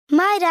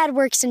My dad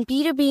works in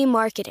B2B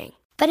marketing,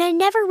 but I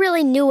never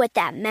really knew what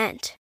that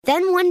meant.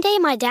 Then one day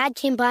my dad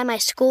came by my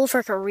school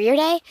for career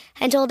day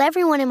and told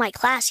everyone in my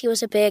class he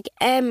was a big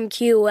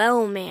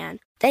MQL man.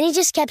 Then he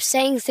just kept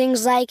saying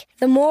things like,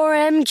 the more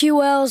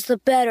MQLs, the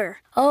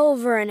better,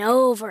 over and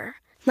over.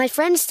 My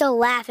friends still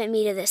laugh at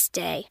me to this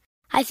day.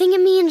 I think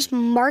it means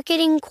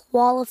marketing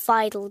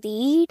qualified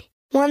lead.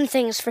 One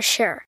thing's for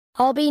sure.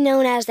 I'll be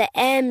known as the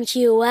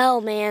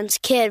MQL man's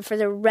kid for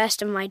the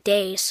rest of my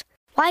days.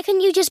 Why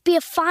couldn't you just be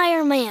a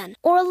fireman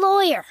or a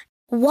lawyer?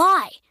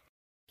 Why?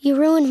 You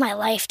ruined my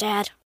life,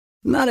 Dad.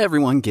 Not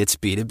everyone gets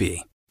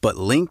B2B, but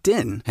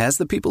LinkedIn has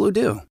the people who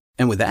do.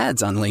 And with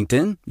ads on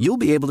LinkedIn, you'll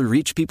be able to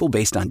reach people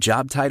based on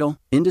job title,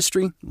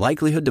 industry,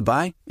 likelihood to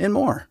buy, and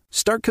more.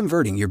 Start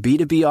converting your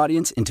B2B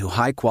audience into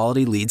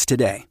high-quality leads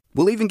today.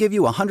 We'll even give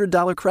you a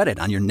 $100 credit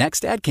on your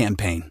next ad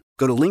campaign.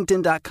 Go to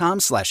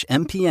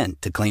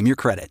linkedin.com/MPN to claim your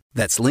credit.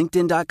 That's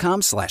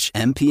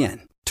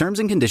linkedin.com/MPN. Terms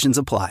and conditions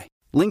apply.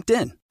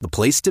 LinkedIn, the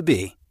place to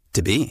be,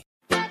 to be.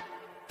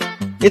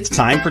 It's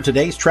time for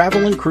today's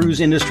travel and cruise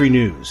industry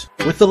news.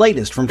 With the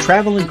latest from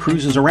travel and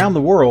cruises around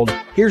the world,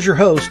 here's your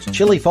host,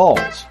 Chili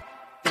Falls.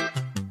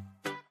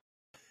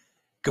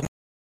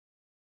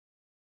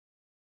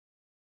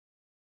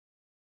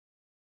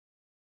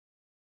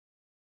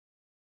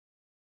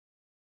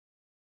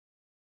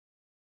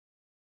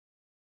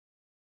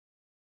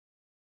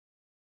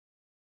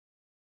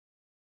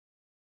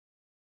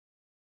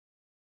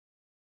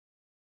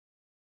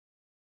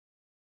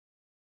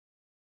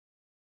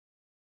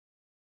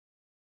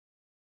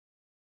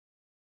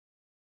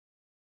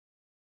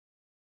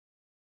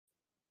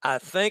 I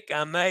think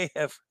I may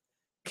have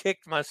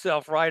kicked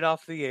myself right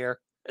off the air.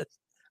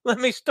 Let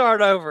me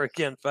start over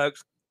again,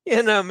 folks.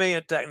 You know me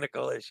and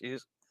technical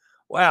issues.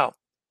 Wow.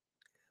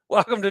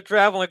 Welcome to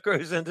Travel and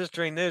Cruise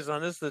Industry News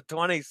on this, the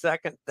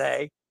 22nd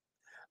day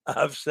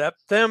of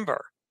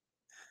September.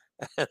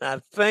 And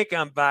I think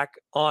I'm back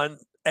on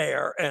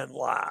air and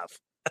live.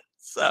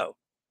 So,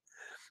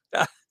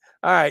 all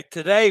right,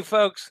 today,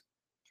 folks,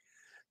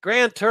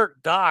 Grand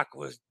Turk Dock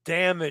was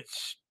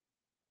damaged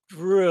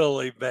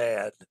really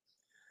bad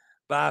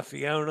by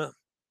Fiona.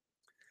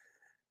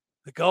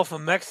 The Gulf of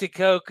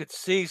Mexico could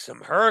see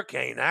some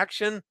hurricane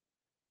action.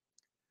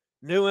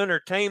 New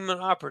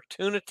entertainment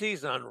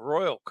opportunities on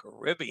Royal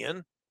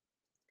Caribbean.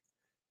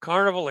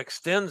 Carnival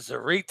extends the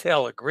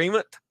retail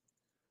agreement.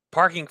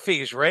 Parking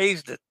fees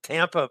raised at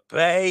Tampa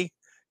Bay.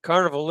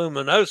 Carnival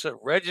Luminosa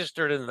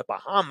registered in the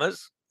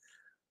Bahamas.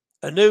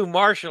 A new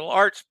martial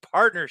arts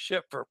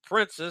partnership for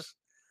Princess.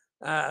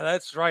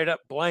 That's right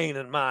up Blaine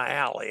in my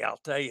alley, I'll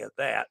tell you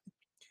that.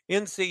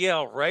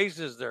 NCL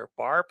raises their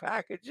bar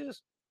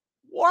packages.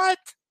 What?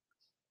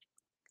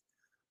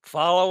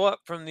 Follow up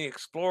from the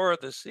Explorer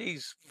of the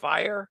Seas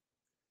fire.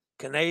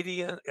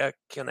 Canada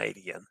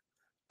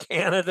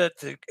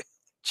to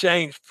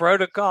change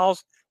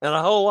protocols, and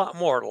a whole lot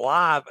more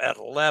live at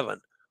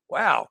 11.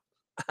 Wow,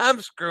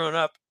 I'm screwing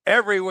up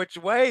every which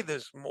way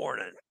this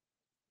morning.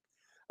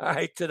 All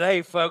right,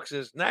 today, folks,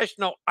 is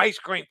National Ice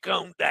Cream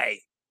Cone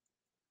Day.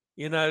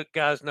 You know,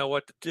 guys know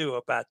what to do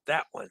about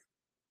that one.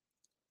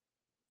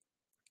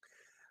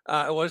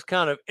 It was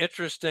kind of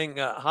interesting,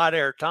 Hot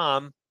Air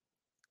Tom.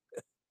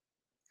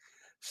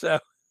 So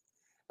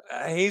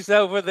he's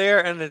over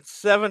there, and it's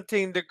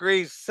 17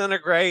 degrees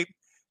centigrade,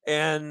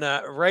 and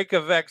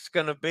Reykjavik's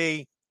going to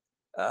be,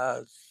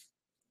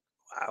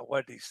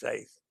 what did he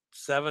say,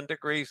 7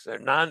 degrees or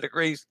 9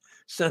 degrees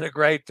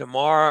centigrade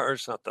tomorrow or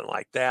something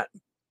like that.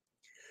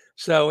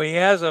 So he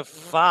has a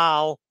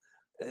file,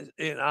 I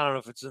don't know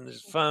if it's in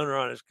his phone or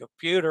on his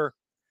computer,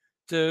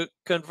 to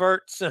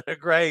convert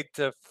centigrade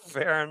to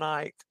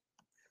Fahrenheit.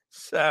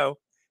 So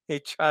he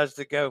tries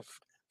to go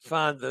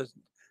find the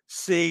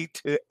C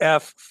to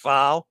F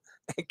file,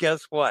 and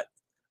guess what?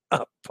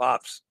 Up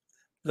pops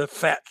the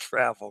fat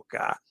travel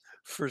guy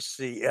for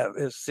CF,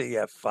 his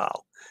CF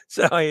file.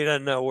 So he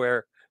doesn't know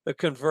where the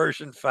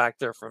conversion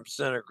factor from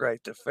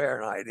centigrade to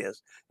Fahrenheit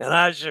is, and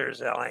I sure as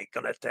hell ain't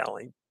gonna tell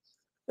him.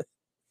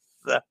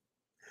 So,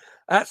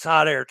 that's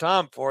Hot Air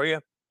Tom for you.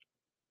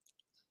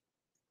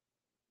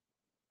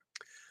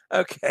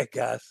 Okay,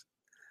 guys.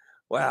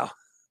 Wow.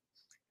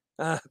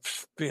 I'm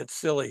being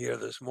silly here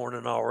this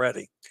morning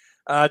already.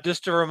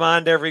 Just to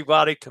remind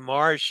everybody,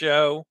 tomorrow's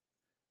show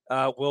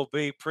will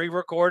be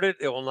pre-recorded.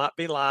 It will not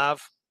be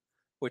live,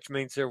 which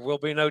means there will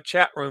be no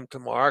chat room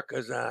tomorrow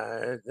because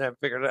I haven't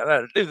figured out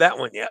how to do that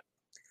one yet.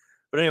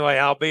 But anyway,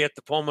 I'll be at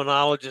the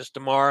pulmonologist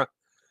tomorrow,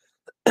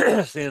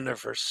 seeing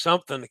if there's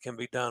something that can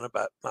be done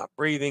about my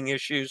breathing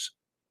issues.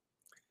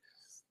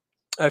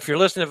 If you're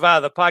listening via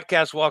the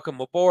podcast,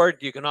 welcome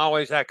aboard. You can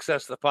always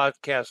access the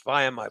podcast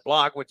via my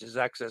blog, which is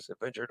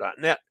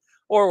accessadventure.net,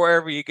 or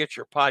wherever you get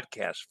your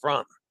podcasts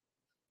from.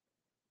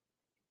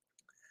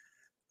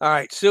 All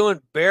right, Sue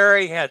and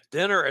Barry had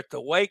dinner at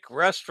the Wake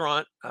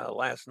restaurant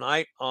last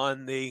night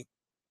on the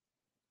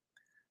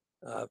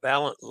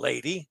Valiant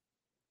Lady.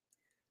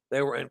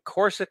 They were in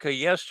Corsica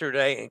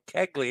yesterday and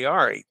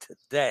Cagliari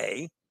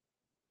today.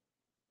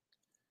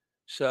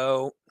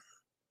 So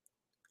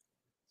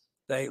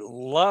They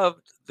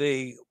loved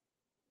the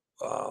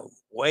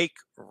Wake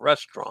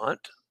restaurant.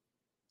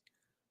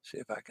 See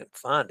if I can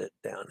find it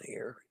down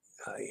here.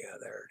 Yeah,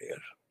 there it is.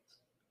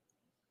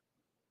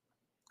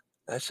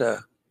 That's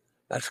a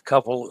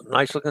couple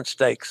nice looking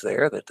steaks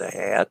there that they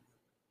had.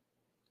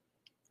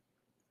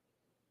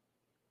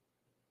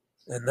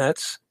 And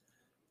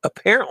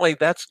apparently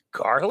that's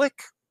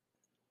garlic.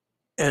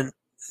 And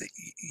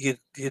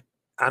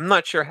I'm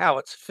not sure how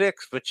it's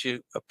fixed, but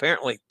you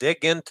apparently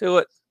dig into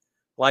it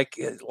like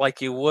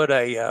you would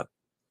a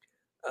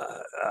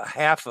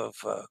half of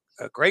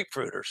a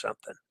grapefruit or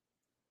something.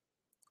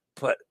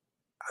 But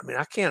I mean,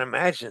 I can't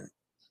imagine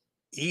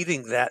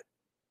eating that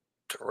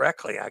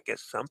directly. I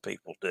guess some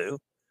people do.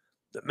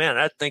 But man,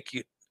 I think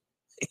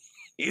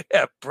you'd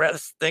have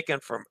breath stinking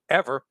from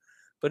ever.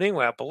 But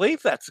anyway, I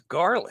believe that's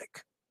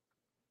garlic.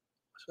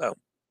 So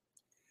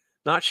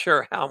not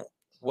sure how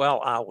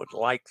well I would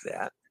like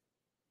that.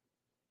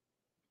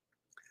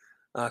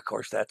 Of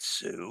course, that's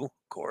Sue,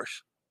 of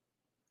course.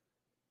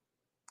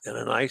 And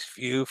a nice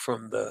view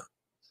from the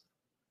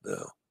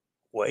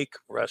Wake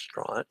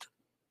restaurant.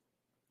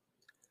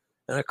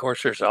 And of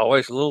course, there's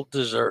always a little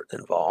dessert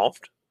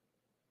involved.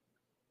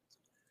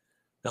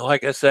 Now,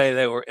 like I say,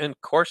 they were in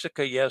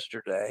Corsica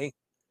yesterday,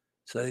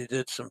 so they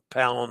did some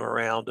palling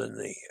around in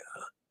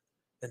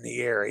the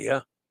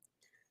area.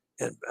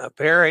 And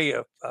Barry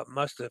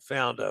must have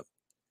found a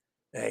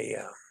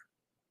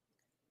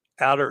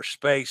outer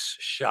space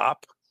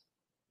shop.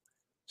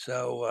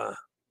 So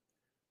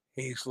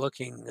he's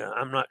looking.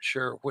 I'm not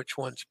sure which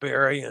one's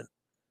Barry and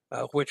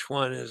which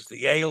one is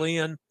the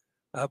alien.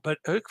 But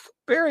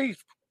Barry,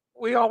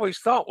 we always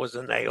thought was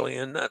an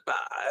alien,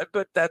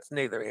 but that's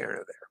neither here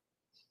nor there.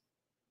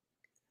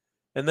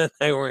 And then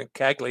they were in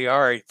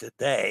Cagliari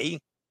today,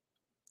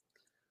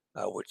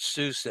 which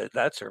Sue said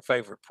that's her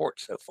favorite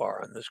port so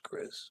far on this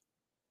cruise.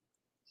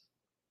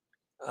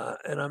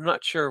 And I'm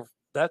not sure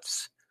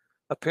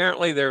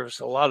apparently there's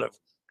a lot of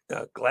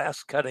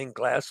glass cutting,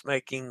 glass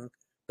making,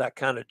 that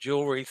kind of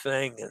jewelry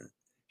thing and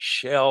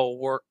shell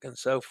work and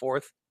so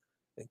forth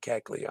in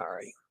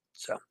Cagliari.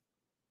 So,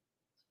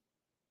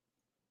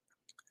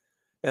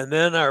 and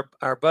then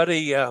our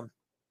buddy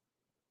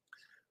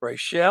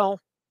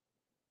Rachel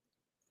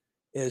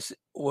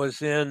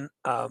was in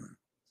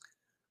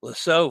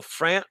Lisieux,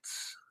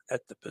 France,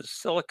 at the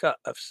Basilica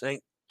of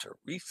Saint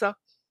Teresa.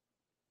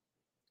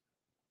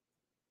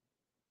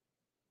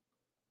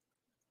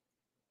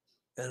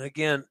 And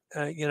again,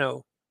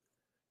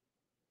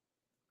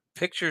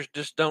 pictures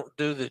just don't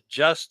do the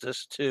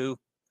justice to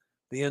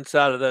the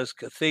inside of those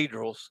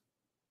cathedrals.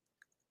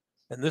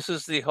 And this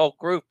is the whole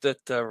group that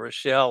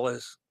Rochelle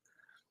is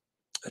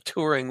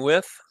touring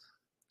with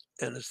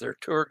and is their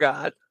tour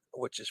guide,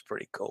 which is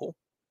pretty cool.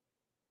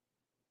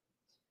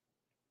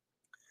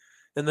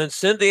 And then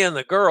Cindy and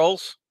the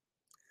girls,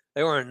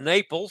 they were in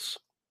Naples.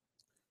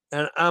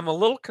 And I'm a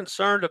little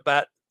concerned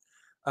about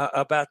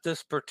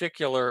this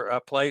particular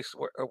place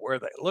where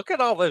they look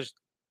at all those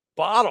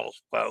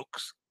bottles,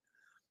 folks.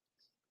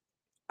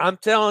 I'm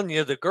telling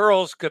you, the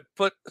girls could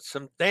put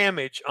some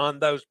damage on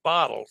those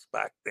bottles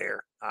back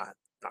there. Not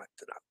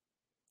to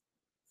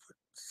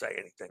say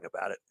anything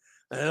about it.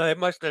 And they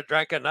must have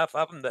drank enough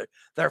of them that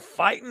they're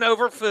fighting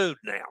over food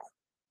now.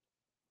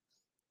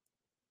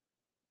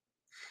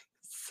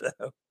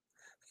 So,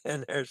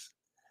 and there's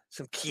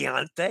some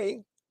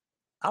Chianti.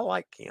 I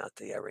like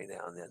Chianti every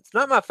now and then. It's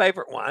not my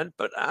favorite wine,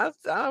 but I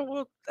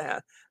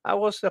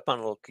will sip on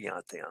a little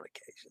Chianti on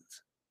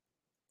occasions.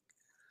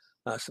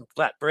 Some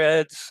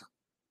flatbreads.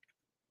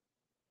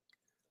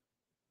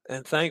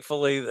 And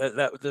thankfully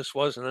that this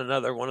wasn't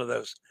another one of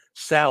those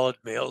salad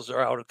meals,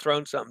 or I would have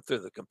thrown something through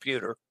the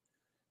computer.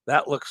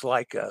 That looks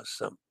like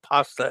some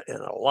pasta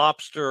and a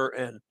lobster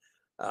and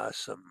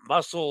some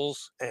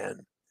mussels,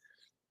 and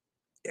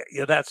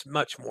yeah, that's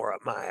much more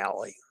up my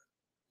alley.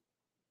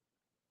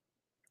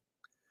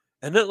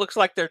 And it looks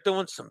like they're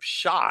doing some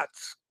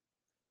shots.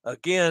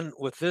 Again,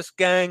 with this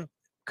gang,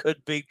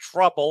 could be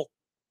trouble.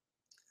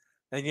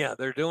 And yeah,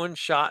 they're doing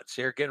shots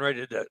here, getting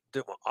ready to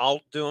do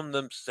them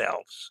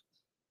themselves.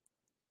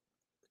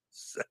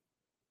 So,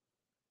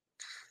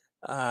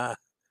 and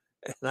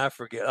I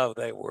forget,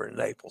 they were in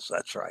Naples,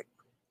 that's right.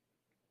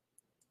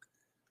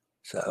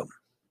 So,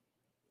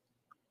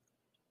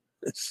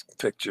 it's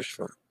pictures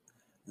from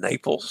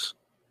Naples.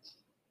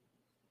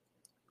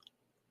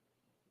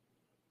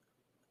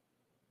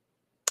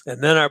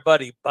 And then our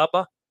buddy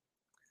Bubba.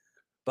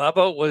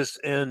 Bubba was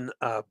in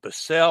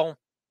Basel,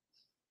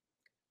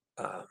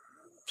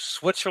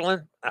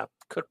 Switzerland. I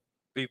could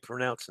be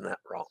pronouncing that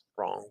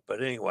wrong,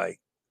 but anyway,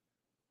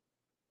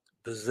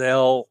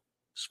 Basel,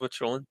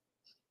 Switzerland.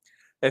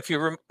 If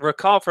you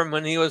recall from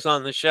when he was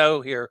on the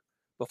show here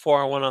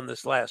before I went on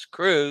this last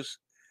cruise,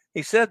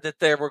 he said that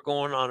they were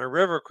going on a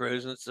river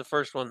cruise, and it's the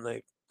first one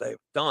they've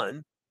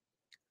done.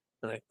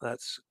 And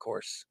that's, of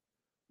course,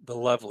 the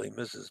lovely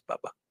Mrs.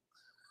 Bubba.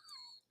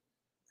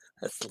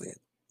 That's Lynn.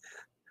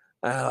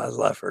 I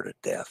love her to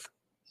death.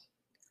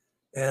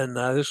 And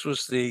this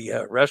was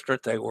the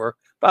restaurant they were.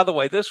 By the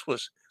way, this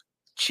was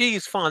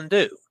cheese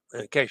fondue.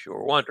 in case you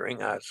were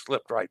wondering, I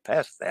slipped right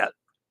past that,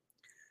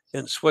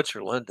 in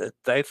Switzerland that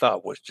they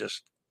thought was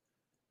just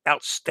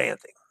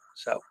outstanding.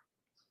 So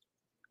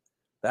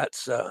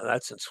that's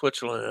in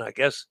Switzerland, and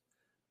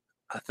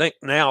I think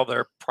now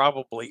they're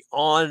probably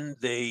on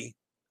the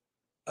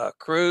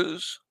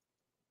cruise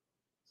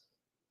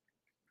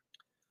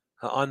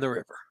on the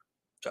river.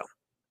 So,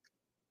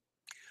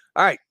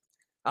 all right,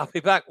 I'll be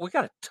back. We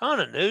got a ton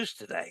of news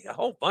today, a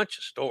whole bunch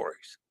of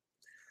stories.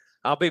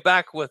 I'll be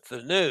back with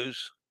the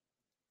news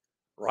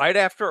right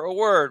after a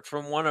word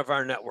from one of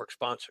our network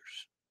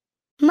sponsors.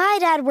 My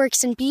dad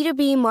works in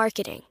B2B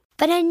marketing,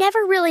 but I never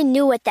really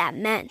knew what that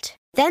meant.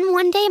 Then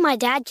one day my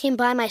dad came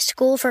by my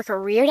school for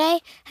career day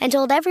and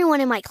told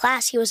everyone in my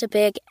class he was a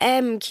big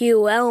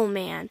MQL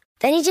man.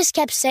 Then he just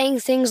kept saying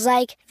things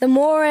like, the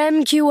more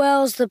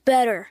MQLs, the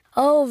better,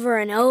 over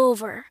and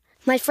over.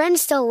 My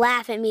friends still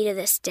laugh at me to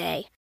this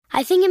day.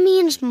 I think it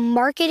means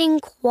marketing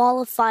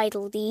qualified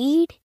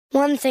lead.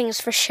 One thing's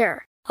for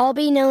sure, I'll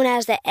be known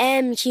as the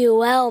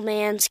MQL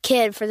man's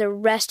kid for the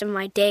rest of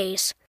my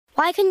days.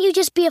 Why couldn't you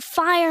just be a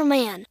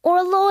fireman or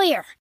a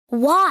lawyer?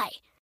 Why?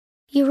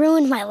 You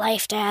ruined my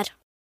life, Dad.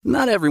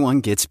 Not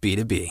everyone gets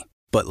B2B,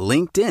 but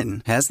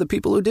LinkedIn has the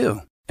people who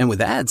do. And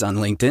with ads on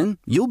LinkedIn,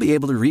 you'll be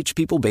able to reach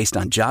people based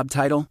on job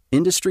title,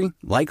 industry,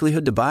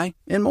 likelihood to buy,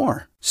 and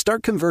more.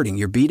 Start converting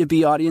your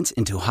B2B audience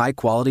into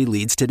high-quality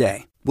leads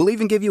today. We'll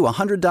even give you a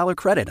 $100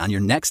 credit on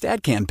your next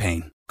ad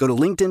campaign. Go to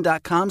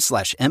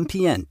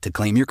linkedin.com/MPN to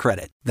claim your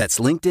credit. That's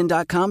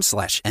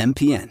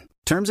linkedin.com/MPN.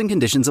 Terms and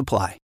conditions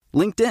apply.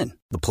 LinkedIn,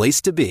 the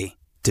place to be,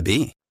 to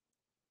be.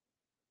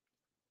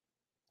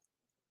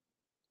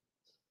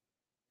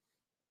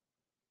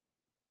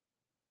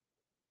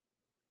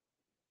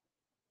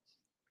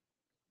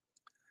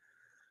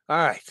 All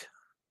right.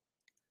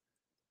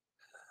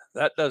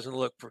 That doesn't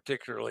look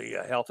particularly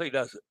healthy,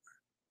 does it?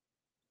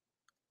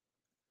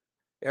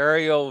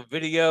 Aerial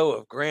video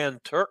of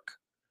Grand Turk,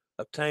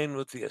 obtained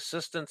with the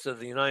assistance of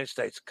the United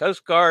States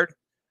Coast Guard,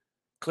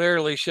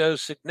 clearly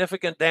shows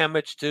significant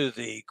damage to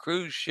the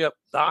cruise ship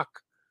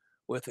dock,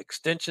 with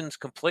extensions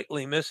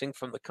completely missing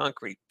from the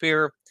concrete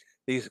pier.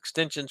 These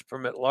extensions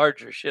permit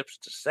larger ships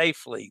to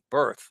safely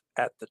berth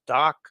at the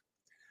dock.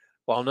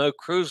 While no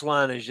cruise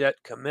line is yet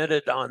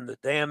commented on the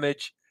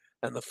damage,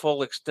 and the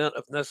full extent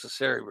of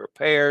necessary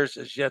repairs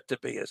is yet to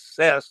be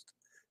assessed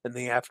in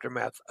the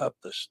aftermath of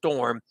the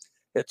storm,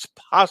 it's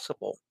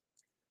possible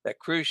that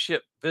cruise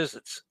ship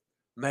visits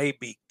may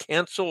be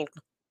canceled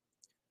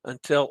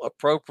until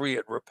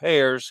appropriate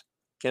repairs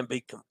can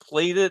be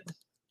completed.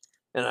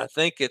 And I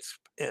think it's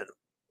in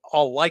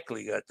all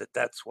likelihood that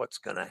that's what's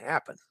going to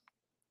happen.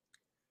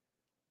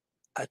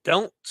 I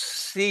don't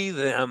see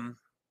them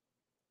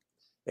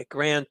at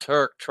Grand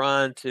Turk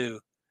trying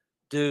to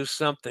do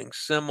something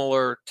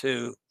similar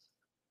to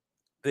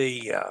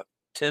the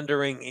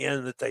tendering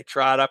in that they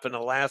tried up in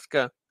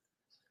Alaska.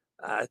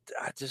 I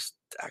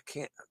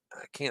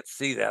can't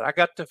see that. I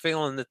got the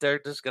feeling that they're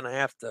just going to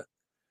have to,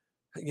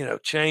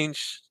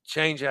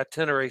 change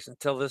itineraries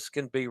until this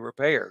can be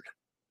repaired.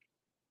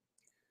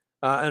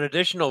 An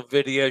additional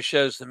video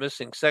shows the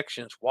missing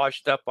sections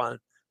washed up on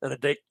an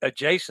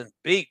adjacent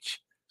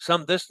beach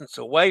some distance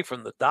away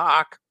from the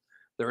dock.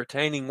 The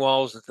retaining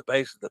walls at the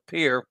base of the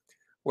pier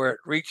where it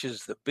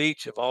reaches the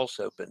beach have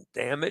also been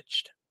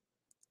damaged.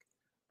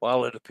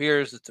 While it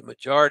appears that the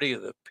majority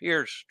of the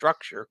pier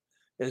structure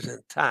is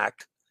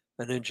intact,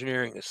 an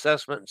engineering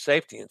assessment and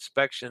safety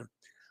inspection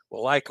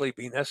will likely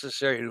be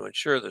necessary to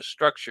ensure the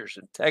structure's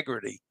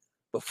integrity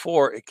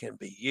before it can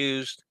be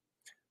used.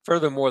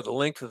 Furthermore, the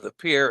length of the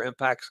pier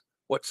impacts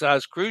what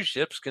size cruise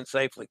ships can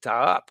safely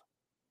tie up.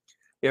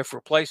 If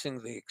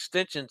replacing the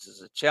extensions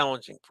is a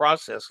challenging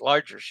process,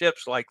 larger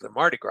ships like the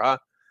Mardi Gras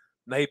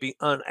may be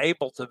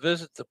unable to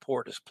visit the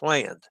port as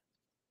planned.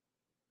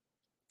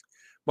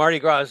 Mardi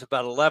Gras is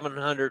about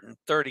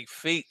 1,130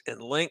 feet in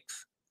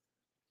length.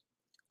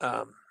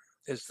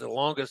 Is the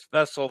longest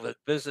vessel that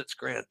visits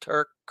Grand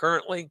Turk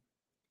currently.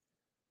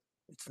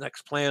 Its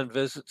next planned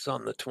visit's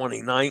on the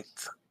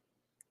 29th.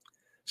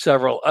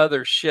 Several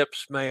other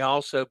ships may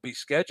also be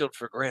scheduled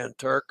for Grand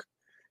Turk,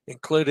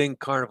 including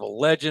Carnival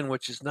Legend,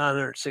 which is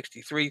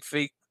 963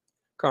 feet,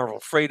 Carnival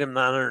Freedom,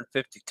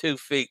 952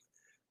 feet,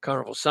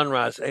 Carnival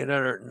Sunrise,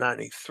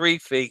 893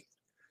 feet,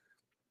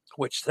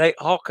 which they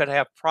all could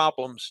have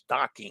problems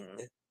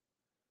docking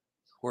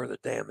where the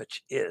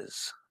damage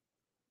is.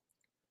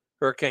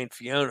 Hurricane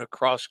Fiona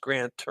crossed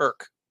Grand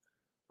Turk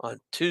on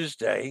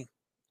Tuesday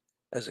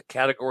as a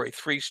Category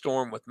 3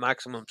 storm with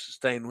maximum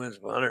sustained winds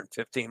of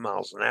 115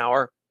 miles an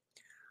hour.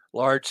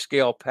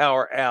 Large-scale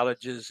power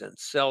outages and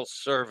cell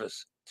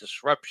service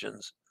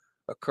disruptions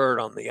occurred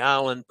on the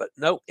island, but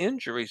no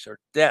injuries or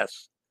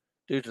deaths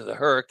due to the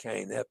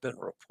hurricane have been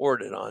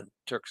reported on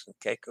Turks and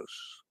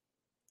Caicos.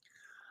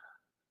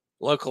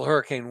 Local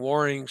hurricane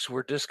warnings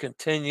were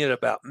discontinued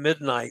about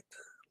midnight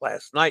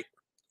last night,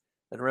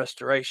 and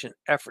restoration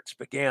efforts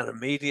began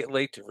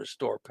immediately to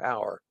restore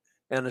power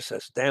and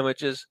assess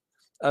damages.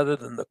 Other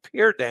than the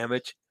pier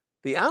damage,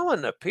 the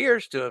island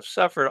appears to have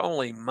suffered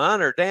only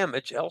minor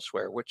damage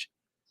elsewhere, which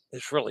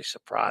is really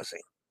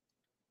surprising.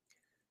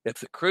 If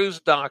the cruise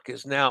dock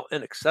is now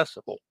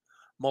inaccessible,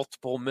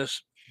 multiple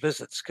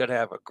visits could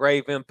have a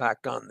grave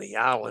impact on the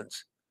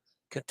island's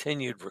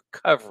continued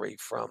recovery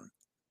from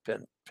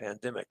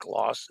pandemic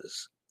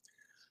losses.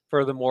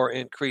 Furthermore,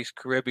 increased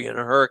Caribbean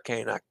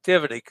hurricane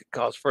activity could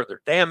cause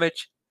further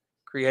damage,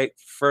 create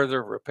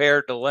further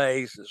repair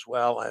delays, as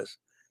well as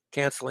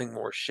canceling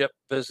more ship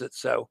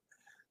visits. So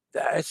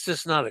it's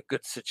just not a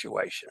good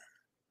situation.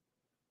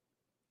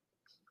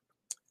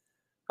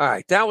 All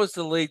right, that was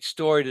the lead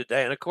story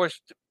today. And of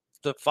course,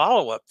 the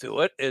follow-up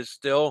to it is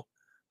still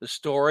the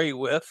story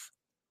with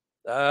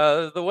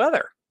the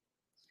weather.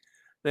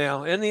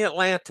 Now, in the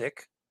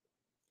Atlantic,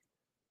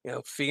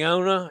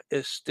 Fiona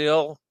is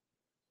still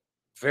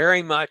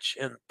very much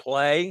in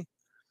play.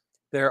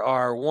 There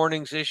are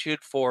warnings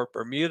issued for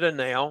Bermuda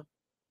now.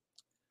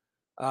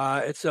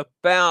 It's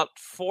about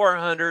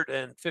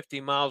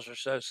 450 miles or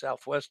so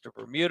southwest of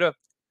Bermuda,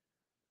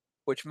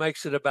 which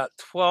makes it about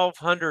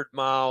 1,200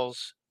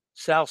 miles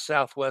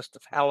south-southwest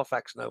of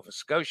Halifax, Nova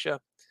Scotia.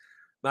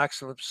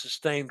 Maximum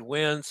sustained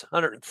winds,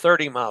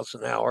 130 miles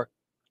an hour.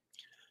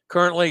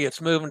 Currently,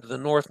 it's moving to the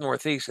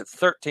north-northeast at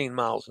 13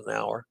 miles an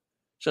hour.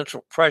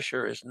 Central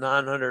pressure is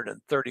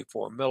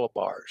 934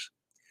 millibars.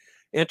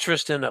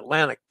 Interest in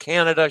Atlantic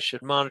Canada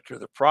should monitor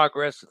the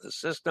progress of the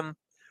system.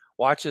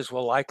 Watches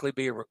will likely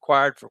be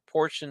required for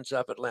portions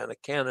of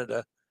Atlantic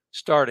Canada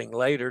starting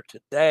later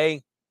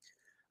today.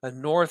 A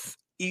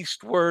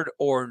northeastward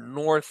or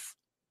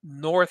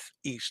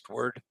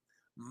northeastward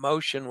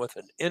motion with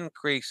an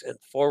increase in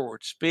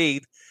forward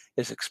speed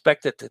is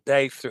expected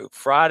today through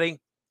Friday,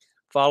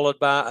 followed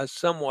by a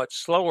somewhat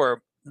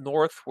slower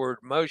northward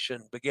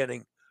motion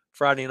beginning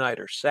Friday night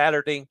or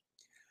Saturday.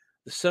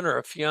 The center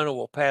of Fiona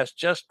will pass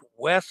just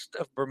west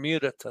of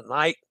Bermuda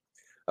tonight,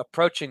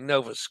 approaching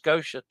Nova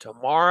Scotia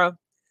tomorrow,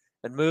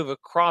 and move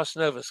across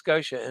Nova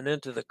Scotia and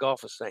into the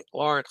Gulf of St.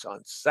 Lawrence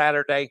on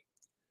Saturday.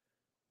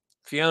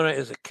 Fiona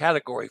is a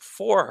Category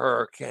 4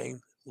 hurricane.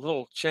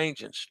 Little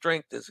change in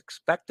strength is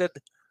expected.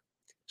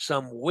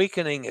 Some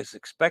weakening is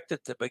expected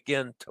to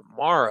begin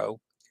tomorrow,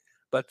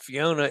 but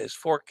Fiona is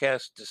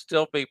forecast to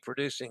still be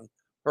producing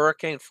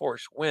hurricane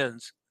force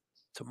winds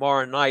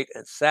tomorrow night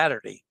and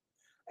Saturday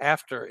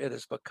after it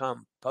has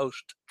become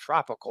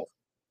post-tropical.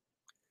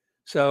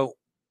 So,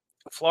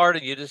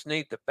 Florida, you just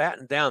need to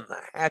batten down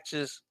the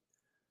hatches.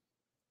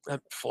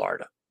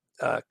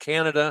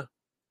 Canada,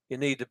 you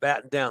need to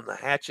batten down the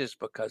hatches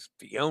because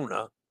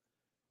Fiona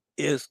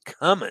is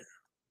coming.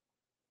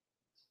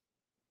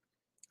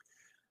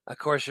 Of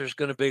course, there's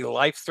going to be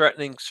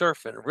life-threatening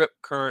surf and rip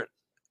current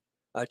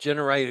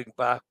generated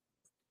by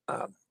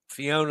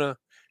Fiona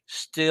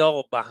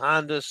still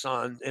behind us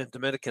in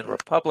Dominican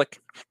Republic,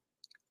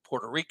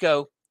 Puerto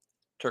Rico,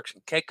 Turks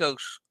and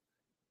Caicos,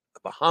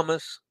 the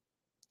Bahamas,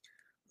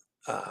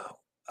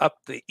 up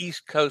the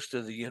east coast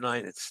of the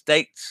United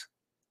States,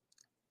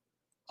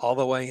 all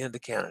the way into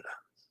Canada.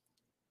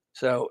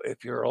 So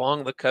if you're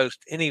along the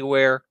coast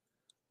anywhere,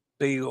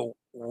 be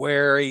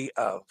wary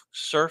of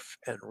surf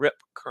and rip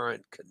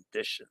current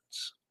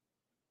conditions.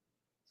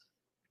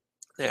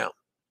 Now,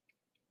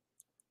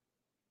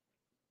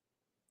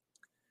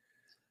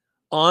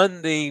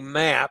 on the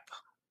map,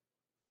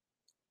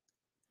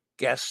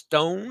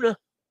 Gaston,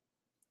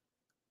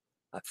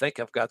 I think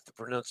I've got the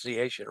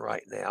pronunciation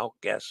right now,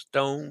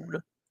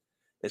 Gaston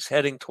is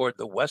heading toward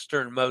the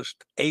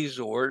westernmost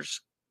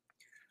Azores,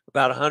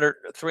 about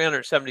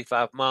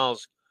 375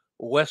 miles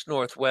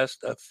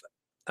west-northwest of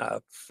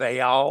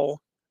Fayal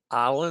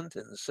Island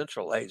in the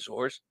central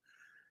Azores.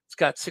 It's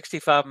got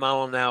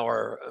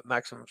 65-mile-an-hour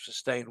maximum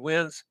sustained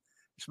winds.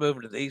 It's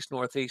moving to the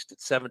east-northeast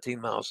at 17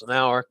 miles an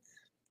hour.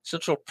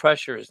 Central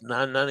pressure is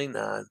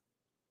 999.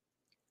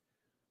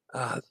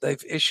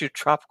 They've issued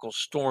tropical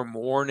storm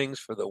warnings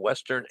for the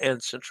western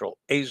and central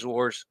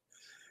Azores.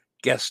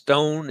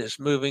 Gaston is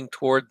moving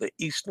toward the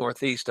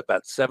east-northeast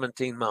about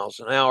 17 miles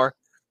an hour.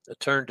 The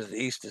turn to the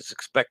east is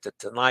expected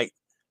tonight.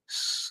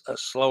 A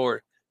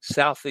slower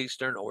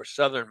southeastern or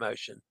southern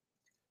motion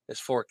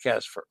is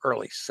forecast for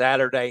early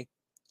Saturday.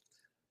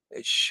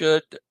 It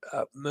should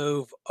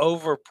move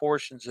over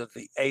portions of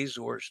the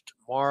Azores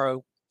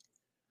tomorrow.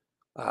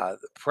 The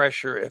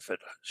pressure, if it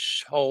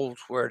holds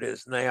where it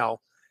is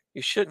now,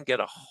 you shouldn't get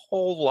a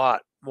whole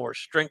lot more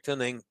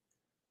strengthening,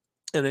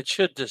 and it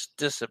should just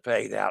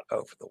dissipate out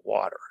over the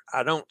water.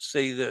 I don't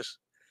see this.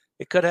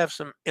 It could have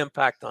some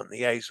impact on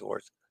the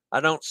Azores. I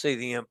don't see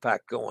the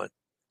impact going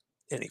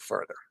any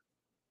further.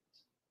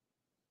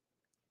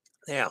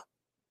 Now,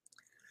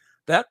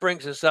 that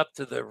brings us up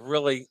to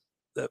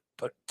the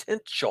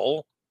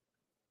potential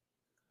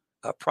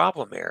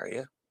problem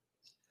area,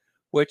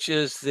 which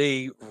is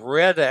the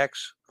red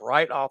X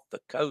right off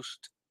the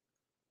coast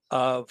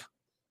of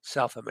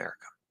South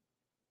America.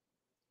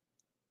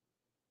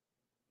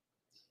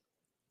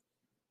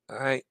 All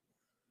right.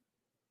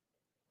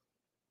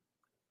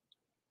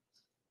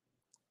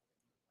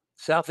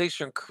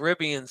 Southeastern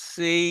Caribbean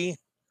Sea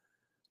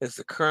is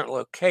the current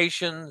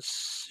location.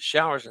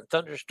 Showers and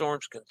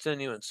thunderstorms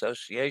continue in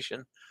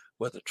association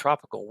with a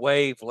tropical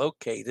wave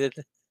located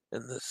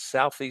in the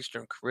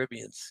southeastern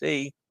Caribbean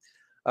Sea.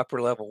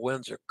 Upper level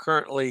winds are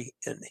currently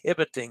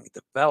inhibiting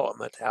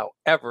development.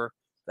 However,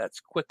 that's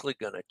quickly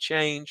going to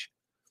change.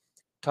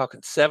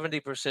 Talking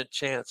 70%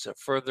 chance of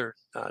further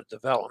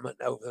development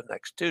over the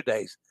next 2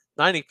 days,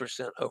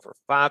 90% over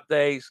 5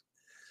 days.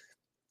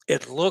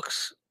 It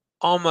looks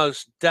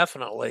almost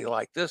definitely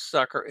like this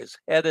sucker is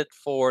headed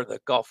for the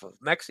Gulf of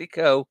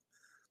Mexico.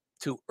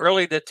 Too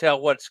early to tell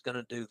what it's going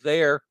to do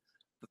there,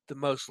 but the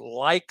most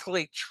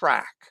likely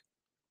track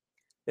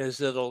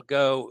is it'll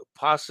go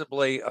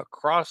possibly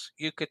across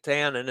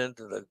Yucatan and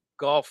into the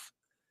Gulf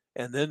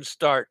and then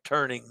start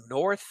turning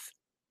north.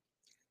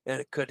 And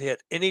it could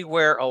hit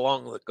anywhere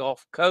along the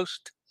Gulf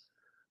Coast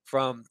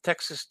from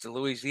Texas to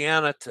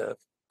Louisiana to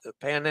the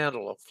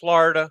panhandle of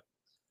Florida.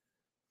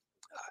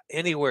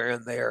 Anywhere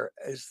in there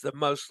is the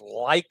most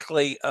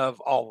likely of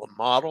all the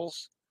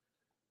models.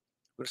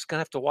 We're just going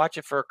to have to watch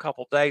it for a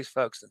couple days,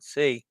 folks, and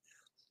see.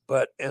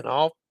 But in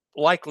all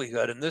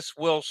likelihood, and this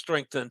will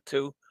strengthen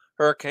to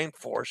hurricane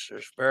force,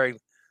 there's very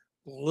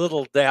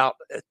little doubt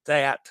at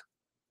that.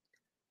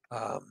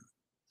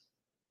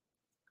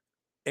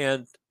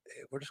 And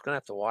we're just going to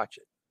have to watch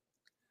it.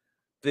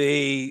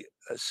 The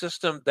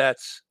system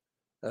that's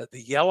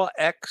the Yellow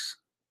X,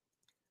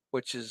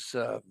 which is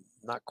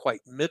not quite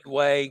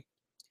midway,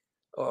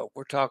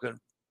 we're talking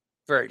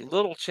very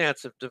little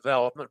chance of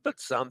development, but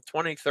some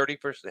 20,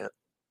 30%.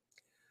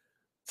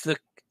 The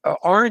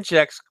Orange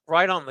X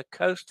right on the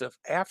coast of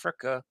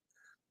Africa,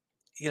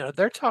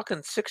 they're talking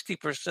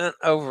 60%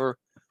 over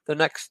the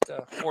next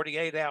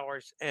 48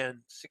 hours and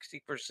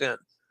 60%,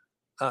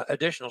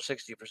 additional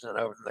 60%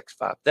 over the next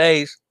 5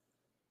 days.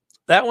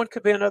 That one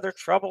could be another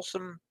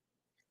troublesome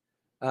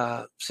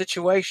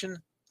situation,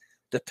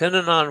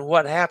 depending on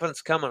what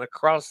happens coming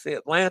across the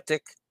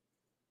Atlantic.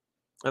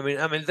 I mean,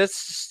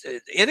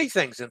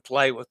 anything's in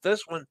play with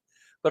this one,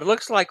 but it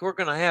looks like we're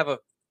going to have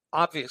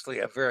obviously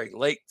a very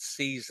late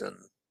season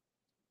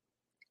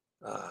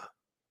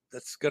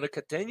that's going to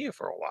continue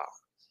for a while.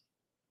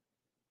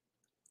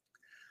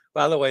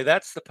 By the way,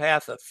 that's the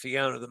path of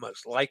Fiona, the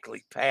most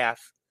likely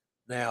path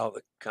now,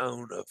 the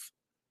cone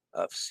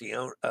of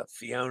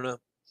Fiona.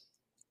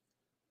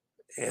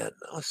 And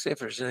let's see if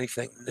there's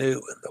anything new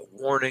in the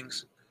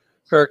warnings.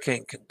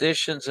 Hurricane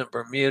conditions in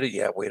Bermuda.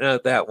 Yeah, we know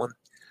that one.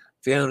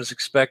 Fiona is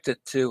expected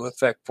to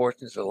affect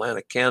portions of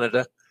Atlantic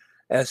Canada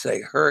as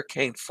a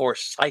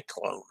hurricane-force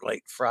cyclone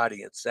late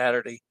Friday and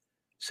Saturday.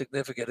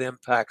 Significant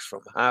impacts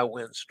from high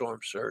wind, storm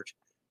surge,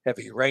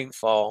 heavy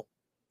rainfall,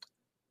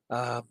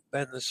 and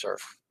the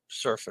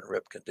surf and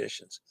rip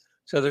conditions.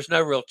 So there's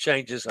no real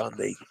changes on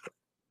the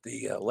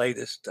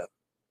latest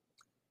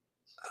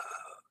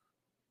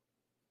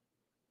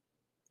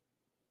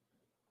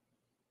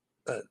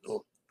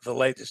the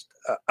latest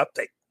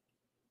update.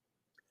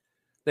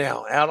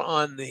 Now, out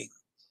on the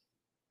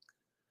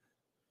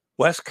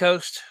West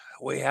Coast,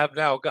 we have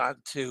now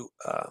gotten to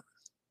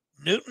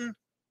Newton,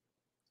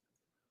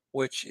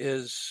 which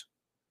is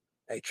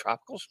a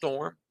tropical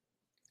storm.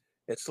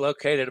 It's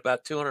located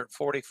about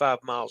 245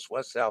 miles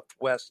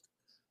west-southwest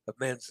of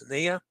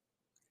Manzanilla.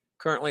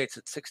 Currently, it's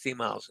at 60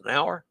 miles an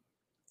hour.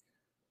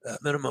 The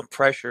minimum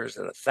pressure is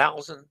at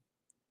 1,000.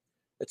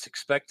 It's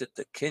expected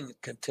to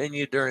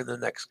continue during the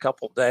next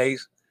couple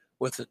days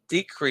with a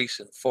decrease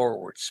in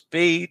forward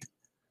speed.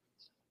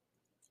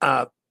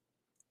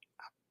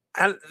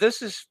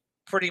 This is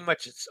pretty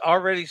much, it's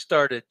already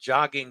started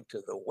jogging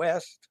to the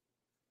west.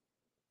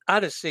 I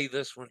just see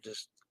this one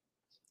just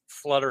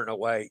fluttering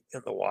away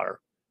in the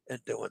water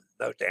and doing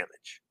no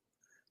damage.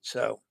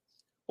 So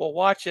we'll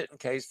watch it in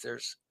case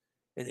there's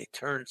any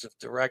turns of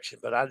direction,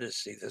 but I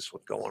just see this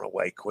one going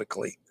away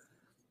quickly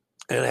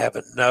and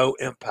having no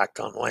impact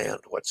on land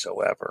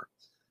whatsoever.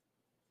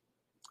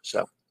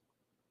 So,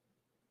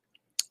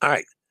 all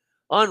right,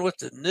 on with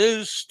the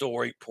news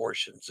story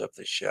portions of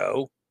the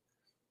show.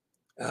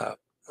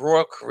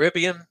 Royal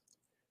Caribbean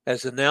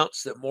has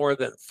announced that more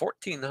than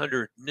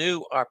 1,400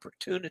 new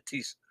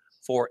opportunities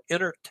for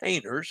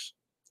entertainers,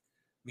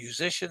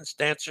 musicians,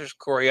 dancers,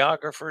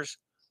 choreographers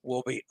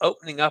will be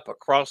opening up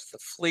across the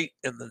fleet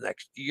in the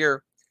next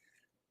year.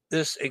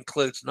 This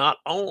includes not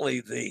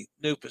only the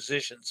new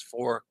positions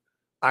for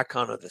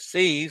Icon of the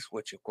Seas,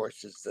 which of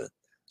course is the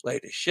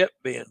latest ship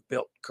being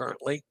built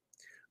currently,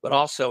 but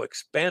also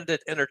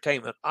expanded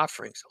entertainment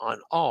offerings on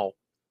all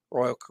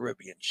Royal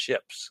Caribbean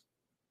ships.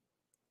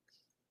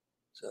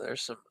 So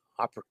there's some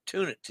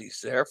opportunities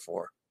there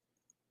for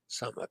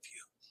some of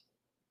you.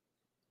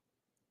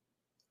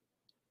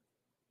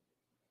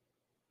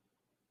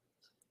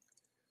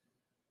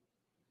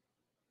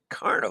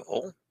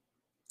 Carnival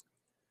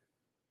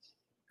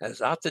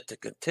has opted to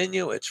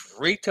continue its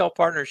retail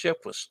partnership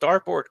with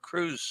Starboard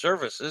Cruise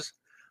Services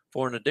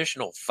for an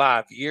additional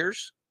 5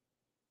 years,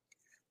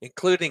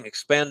 including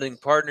expanding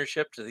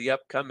partnership to the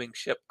upcoming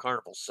Ship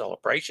Carnival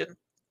celebration,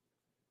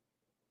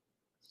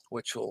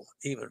 which will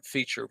even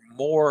feature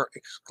more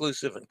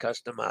exclusive and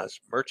customized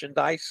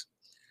merchandise.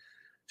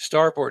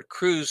 Starboard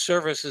Cruise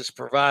Services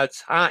provides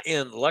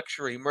high-end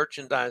luxury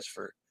merchandise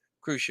for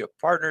cruise ship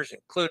partners,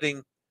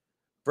 including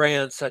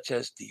brands such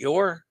as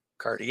Dior,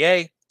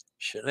 Cartier,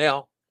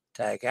 Chanel,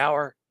 Tag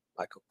Heuer,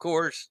 Michael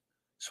Kors,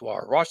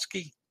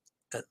 Swarovski,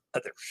 and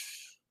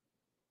others.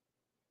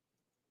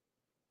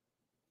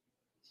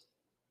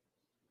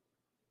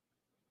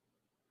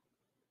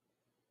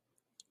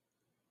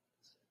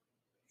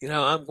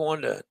 I'm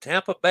going to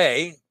Tampa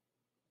Bay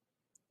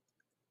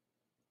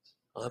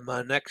on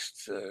my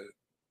next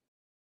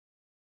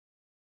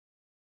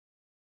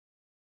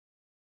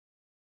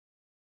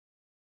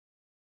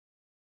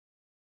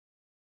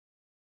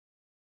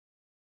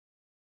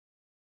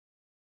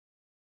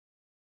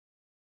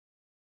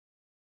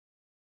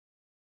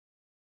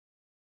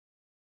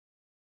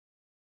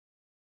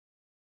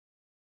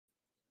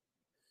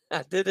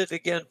I did it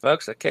again,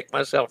 folks. I kicked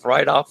myself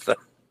right off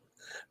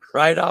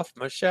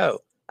my show.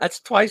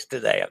 That's twice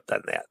today I've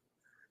done that.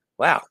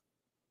 Wow.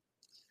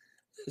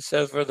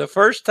 So for the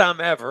first time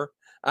ever,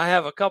 I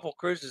have a couple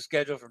cruises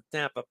scheduled from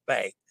Tampa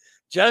Bay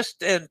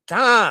just in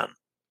time.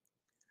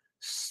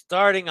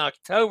 Starting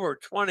October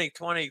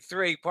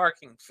 2023,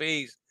 parking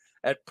fees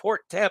at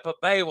Port Tampa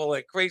Bay will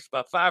increase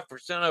by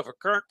 5% over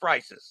current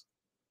prices.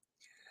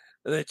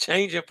 The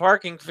change in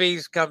parking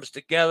fees comes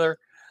together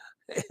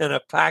in a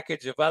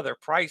package of other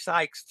price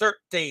hikes,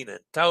 13 in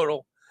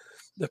total.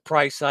 The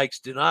price hikes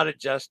do not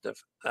just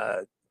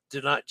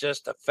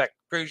affect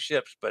cruise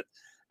ships, but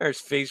there's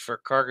fees for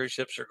cargo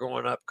ships are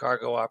going up,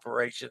 cargo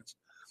operations.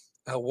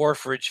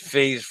 Wharfage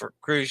fees for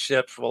cruise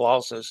ships will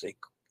also see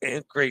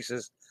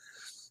increases.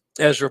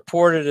 As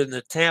reported in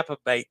the Tampa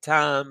Bay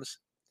Times,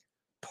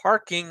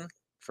 parking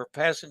for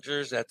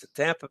passengers at the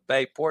Tampa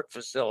Bay port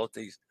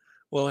facilities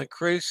will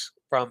increase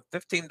from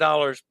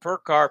 $15 per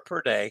car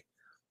per day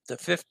to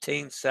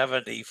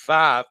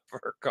 $15.75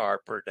 per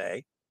car per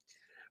day.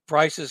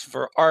 Prices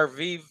for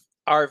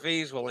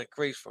RVs will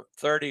increase from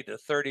 $30 to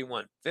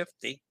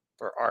 $31.50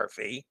 per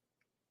RV.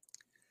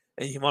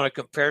 And you want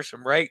to compare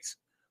some rates?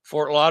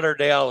 Fort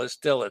Lauderdale is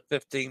still at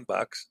 $15.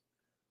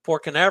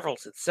 Port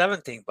Canaveral's at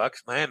 $17.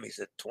 Miami's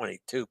at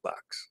 $22.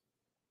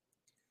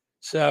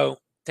 So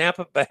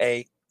Tampa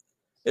Bay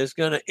is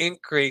going to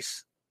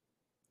increase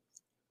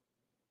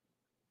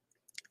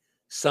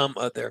some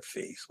of their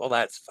fees. Well,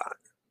 that's fine.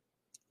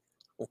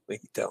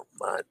 We don't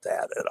mind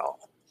that at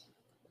all.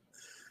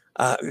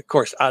 Of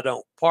course, I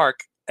don't park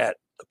at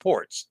the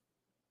ports.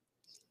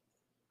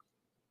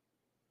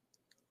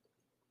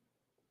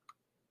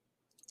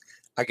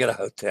 I get a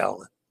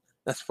hotel.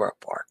 That's where I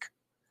park.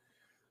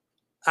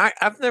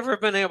 I've never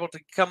been able to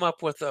come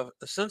up with a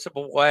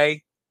sensible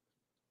way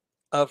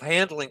of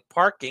handling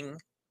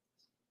parking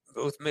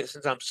with me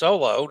since I'm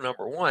solo,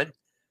 number one,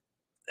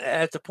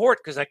 at the port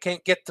because I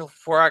can't get to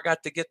where I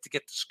got to get the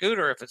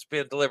scooter if it's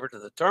being delivered to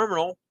the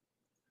terminal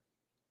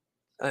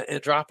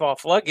and drop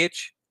off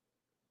luggage.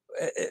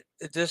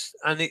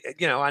 I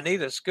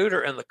need a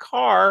scooter in the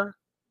car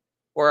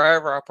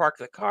wherever I park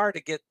the car to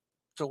get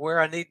to where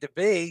I need to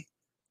be.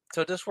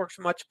 So this works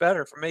much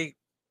better for me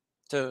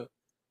to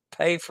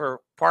pay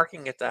for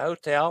parking at the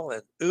hotel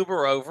and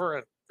Uber over.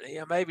 And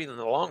maybe in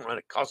the long run,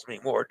 it costs me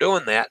more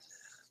doing that.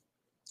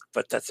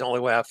 But that's the only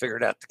way I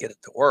figured out to get it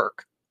to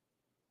work.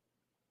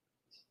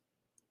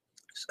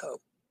 So,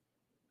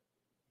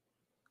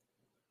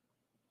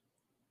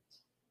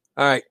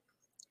 all right.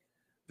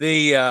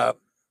 The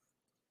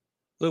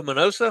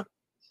Luminosa,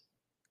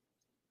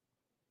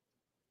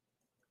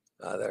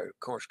 their of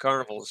course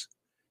Carnival's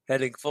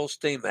heading full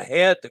steam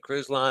ahead. The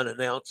cruise line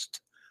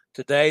announced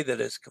today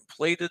that it's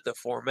completed the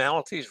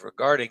formalities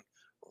regarding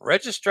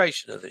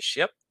registration of the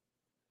ship.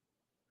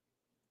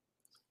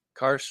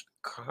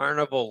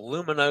 Carnival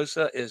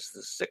Luminosa is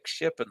the sixth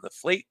ship in the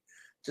fleet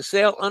to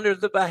sail under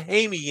the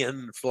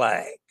Bahamian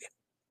flag.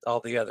 All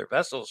the other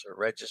vessels are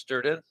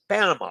registered in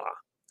Panama.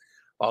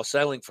 While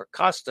sailing for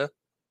Costa,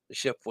 the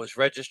ship was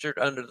registered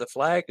under the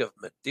flag of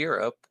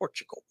Madeira,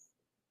 Portugal.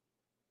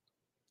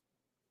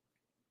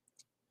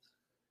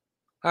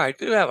 All right,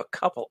 I do have a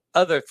couple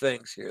other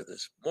things here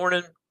this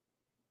morning.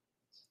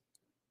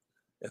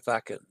 If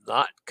I can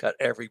not cut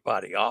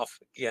everybody off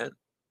again.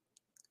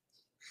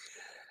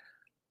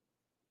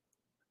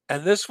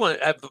 And this one,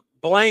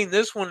 Blaine,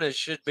 this one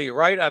should be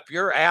right up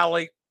your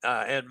alley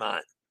and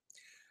mine.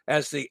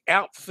 As the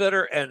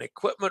outfitter and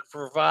equipment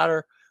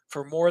provider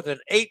for more than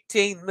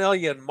 18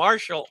 million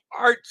martial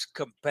arts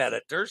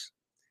competitors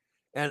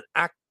and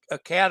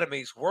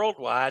academies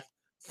worldwide,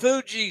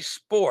 Fuji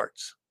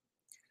Sports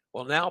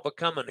will now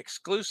become an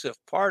exclusive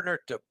partner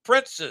to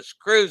Princess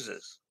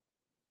Cruises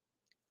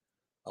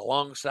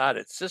alongside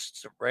its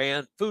sister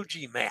brand,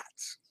 Fuji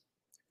Mats.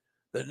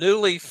 The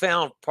newly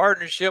found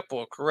partnership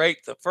will create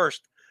the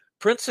first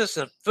Princess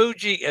and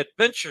Fuji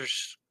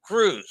Adventures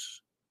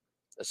cruise,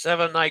 a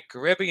 7-night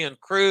Caribbean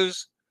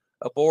cruise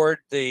aboard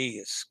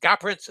the Sky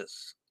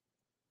Princess.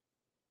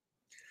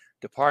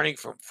 Departing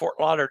from Fort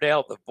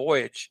Lauderdale, the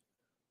voyage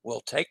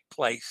will take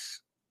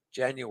place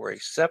January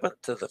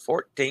 7th to the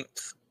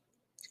 14th,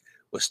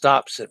 with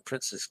stops in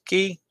Princess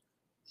Key,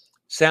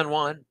 San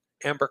Juan,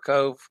 Amber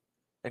Cove,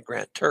 and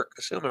Grand Turk,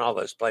 assuming all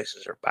those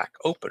places are back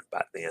open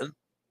by then.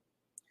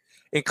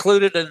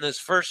 Included in this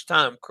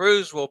first-time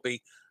cruise will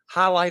be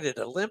highlighted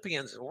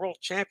Olympians and world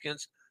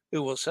champions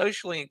who will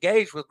socially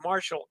engage with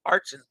martial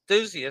arts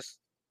enthusiasts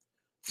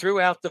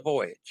throughout the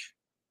voyage.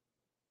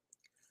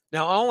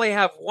 Now, I only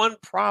have one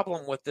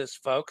problem with this,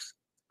 folks,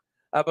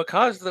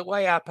 because the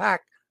way I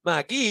packed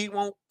my gi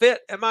won't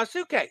fit in my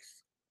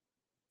suitcase.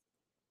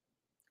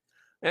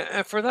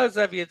 And for those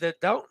of you that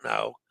don't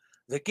know,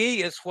 the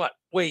gi is what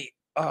we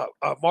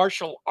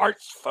martial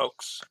arts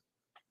folks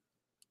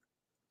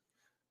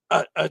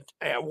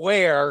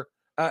wear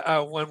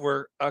when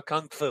we're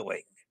kung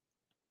fuing.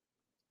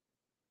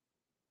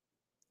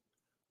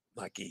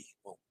 My gi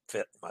won't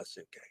fit in my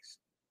suitcase.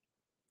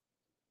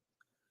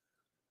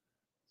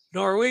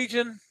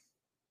 Norwegian.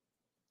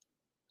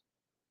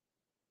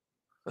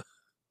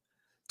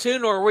 2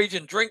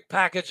 Norwegian drink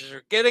packages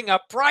are getting a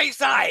price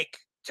hike.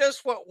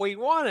 Just what we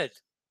wanted.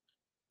 It's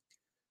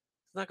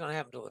not going to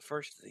happen until the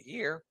first of the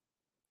year.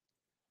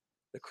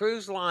 The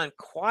cruise line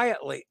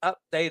quietly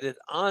updated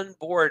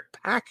onboard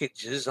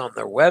packages on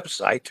their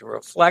website to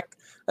reflect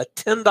a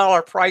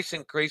 $10 price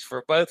increase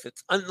for both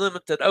its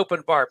unlimited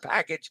open bar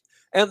package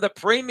and the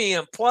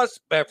premium plus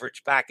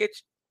beverage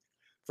package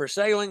for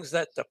sailings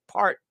that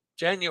depart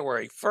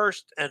January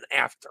 1st and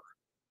after.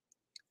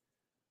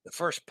 The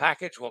first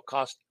package will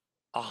cost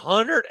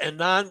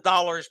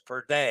 $109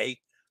 per day.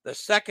 The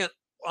second,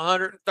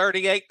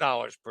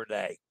 $138 per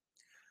day.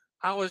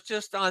 I was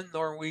just on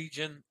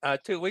Norwegian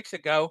 2 weeks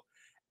ago,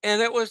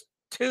 and it was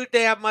too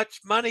damn much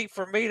money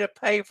for me to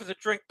pay for the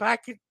drink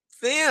package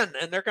then,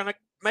 and they're going to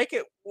make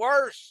it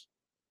worse.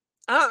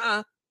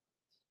 No.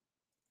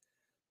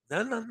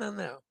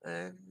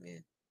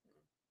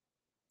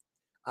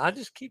 I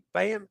just keep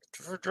paying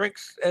for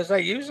drinks as I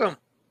use them.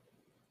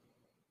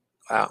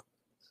 Wow.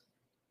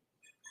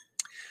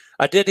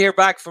 I did hear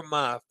back from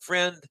my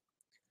friend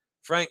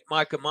Frank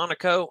Micah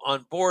Monaco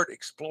on board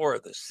Explorer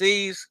of the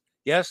Seas.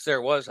 Yes,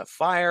 there was a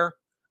fire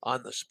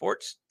on the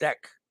sports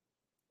deck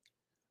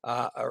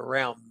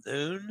around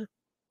noon.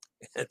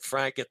 And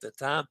Frank at the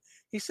time,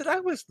 he said, I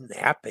was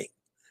napping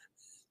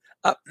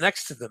up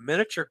next to the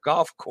miniature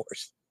golf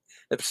course.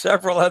 And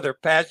several other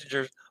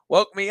passengers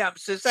woke me up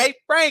and says, hey,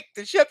 Frank,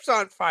 the ship's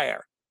on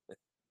fire.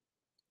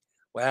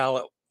 Well,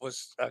 it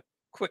was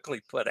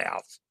quickly put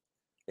out.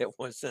 It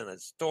was in a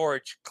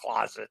storage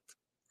closet.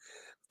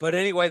 But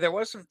anyway, there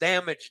was some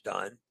damage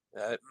done,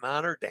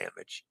 minor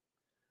damage.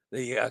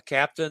 The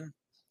captain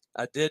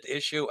did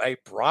issue a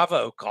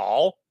Bravo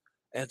call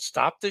and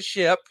stopped the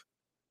ship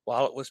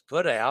while it was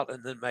put out,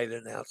 and then made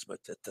an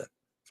announcement that the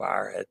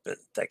fire had been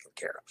taken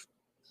care of.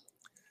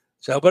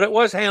 So, but it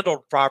was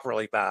handled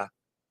properly by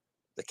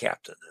the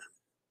captain.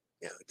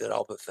 Did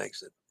all the things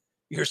that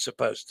you're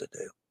supposed to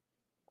do.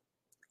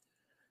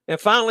 And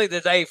finally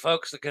today,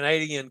 folks, the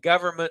Canadian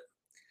government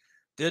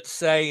did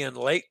say in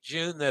late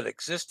June that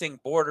existing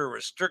border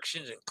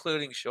restrictions,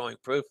 including showing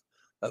proof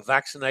of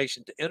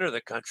vaccination to enter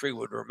the country,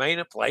 would remain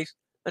in place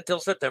until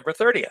September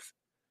 30th.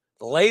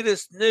 The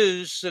latest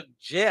news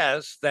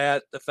suggests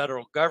that the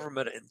federal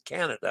government in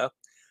Canada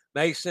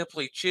may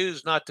simply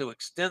choose not to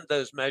extend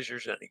those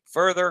measures any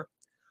further.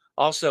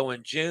 Also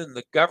in June,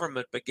 the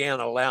government began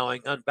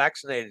allowing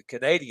unvaccinated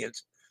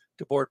Canadians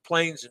to board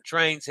planes and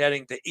trains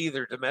heading to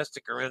either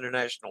domestic or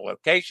international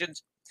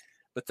locations,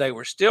 but they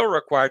were still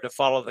required to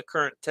follow the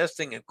current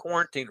testing and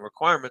quarantine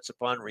requirements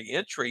upon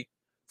re-entry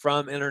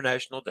from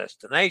international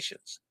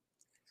destinations.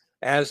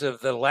 As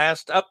of the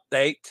last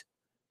update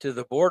to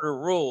the border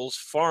rules,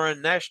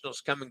 foreign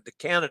nationals coming to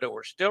Canada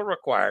were still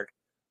required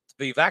to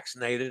be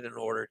vaccinated in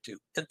order to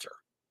enter.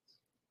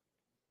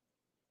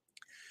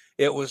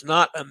 It was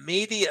not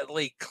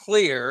immediately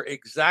clear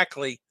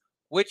exactly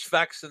which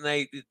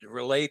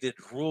vaccinated-related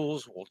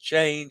rules will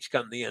change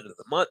come the end of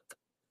the month.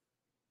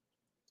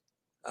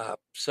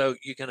 So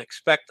you can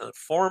expect a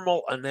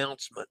formal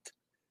announcement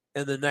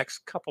in the next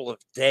couple of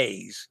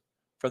days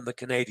from the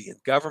Canadian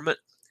government.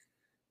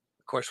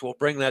 Of course, we'll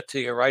bring that to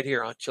you right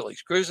here on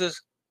Chili's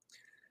Cruises,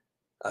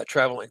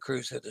 Travel and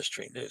Cruise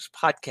Industry News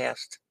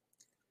podcast.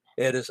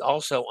 It is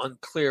also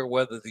unclear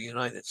whether the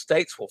United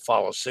States will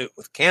follow suit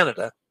with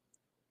Canada.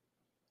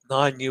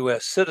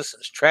 Non-U.S.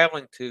 citizens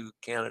traveling to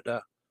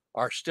Canada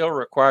are still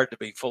required to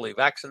be fully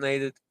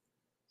vaccinated.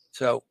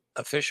 So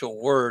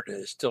official word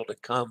is still to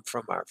come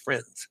from our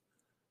friends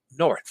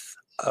north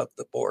of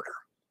the border.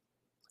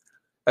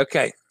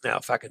 Okay, now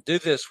if I can do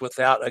this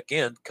without,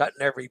 again,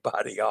 cutting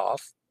everybody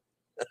off.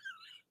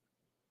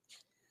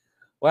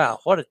 Wow,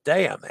 what a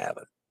day I'm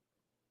having.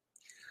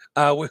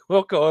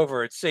 We'll go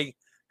over and see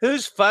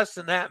who's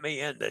fussing at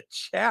me in the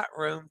chat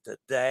room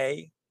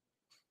today.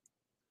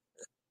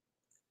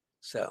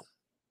 So,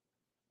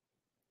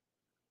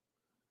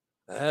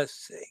 let's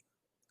see.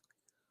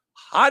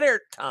 Hot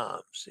Air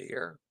Tom's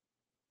here.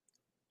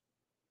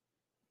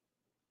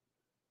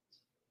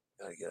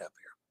 Gotta get up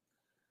here.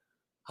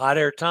 Hot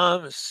Air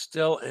Tom is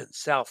still in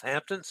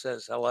Southampton,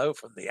 says hello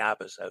from the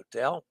Ibis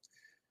Hotel.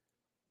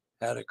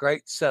 Had a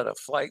great set of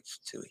flights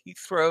to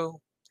Heathrow.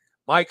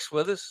 Mike's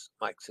with us.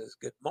 Mike says,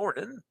 good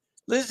morning.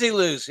 Lizzie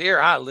Lou's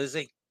here. Hi,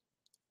 Lizzie.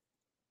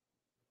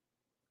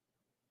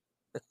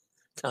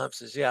 Tom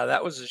says, yeah,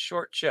 that was a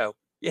short show.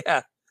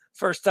 Yeah,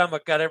 First time I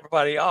got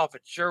everybody off,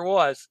 it sure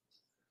was.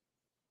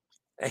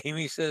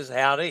 Amy says,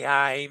 howdy.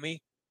 Hi,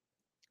 Amy.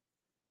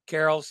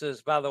 Carol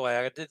says, by the way,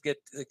 I did get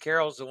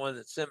Carol's the one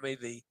that sent me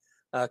the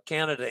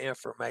Canada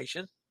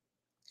information.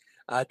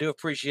 I do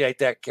appreciate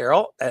that,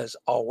 Carol, as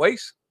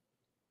always.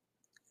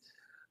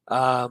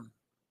 Hot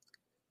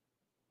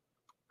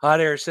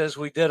Air says,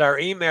 we did our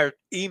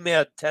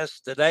email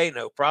test today,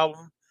 no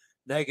problem.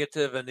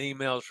 Negative and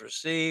emails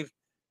received.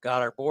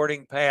 Got our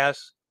boarding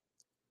pass.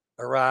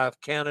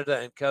 Arrived Canada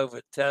and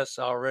COVID tests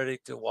all ready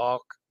to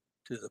walk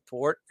to the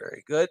port.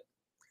 Very good.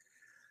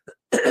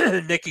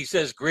 Nikki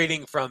says,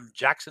 greeting from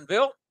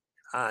Jacksonville.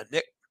 Hi,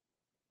 Nick.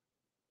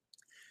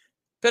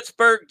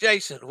 Pittsburgh,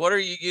 Jason, what are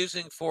you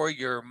using for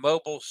your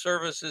mobile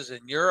services in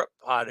Europe?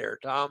 Hot Air,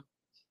 Tom.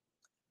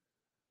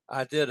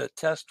 I did a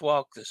test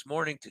walk this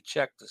morning to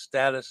check the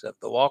status of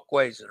the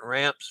walkways and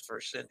ramps for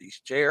Cindy's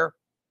chair.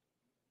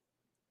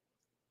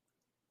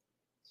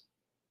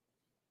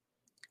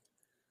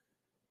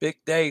 Big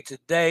day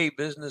today,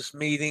 business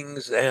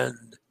meetings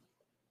and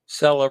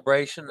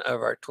celebration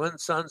of our twin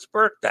son's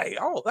birthday.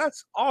 Oh,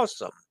 that's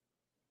awesome.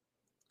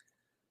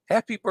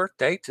 Happy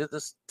birthday to the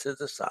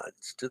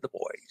sons, to the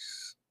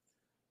boys.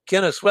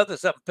 Kenneth with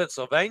us up in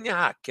Pennsylvania.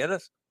 Hi,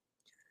 Kenneth.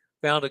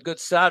 Found a good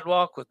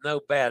sidewalk with no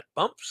bad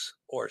bumps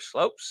or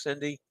slopes.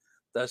 Cindy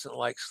doesn't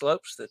like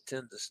slopes that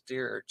tend to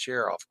steer her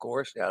chair off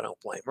course. Yeah, I don't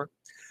blame her.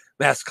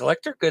 Mass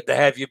Collector, good to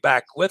have you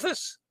back with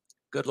us.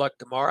 Good luck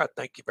tomorrow.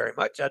 Thank you very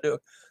much. I do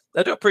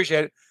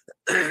appreciate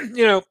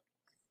it.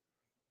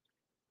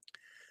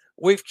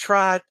 We've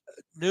tried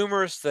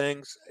numerous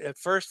things. At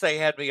first, they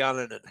had me on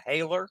an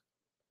inhaler,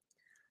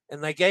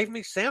 and they gave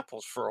me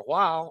samples for a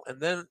while, and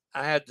then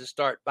I had to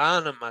start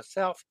buying them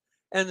myself.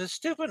 And the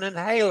stupid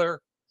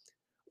inhaler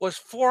was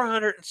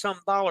 $400 and some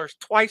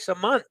twice a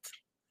month,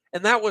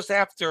 and that was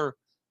after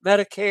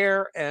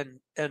Medicare and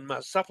my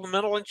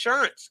supplemental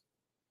insurance.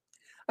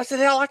 I said,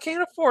 hell, I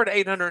can't afford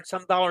 $800 and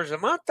some a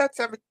month. That's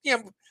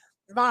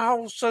my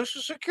whole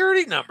Social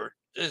Security number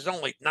is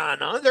only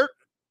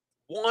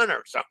 901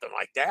 or something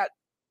like that.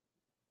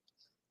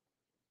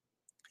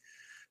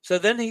 So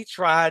then he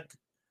tried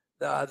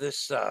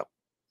this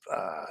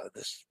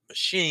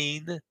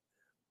machine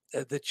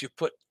that you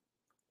put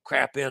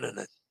crap in and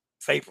it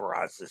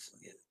vaporizes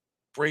and you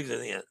breathe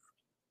it in.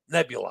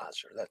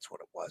 Nebulizer, that's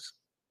what it was.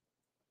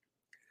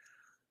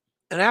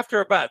 And after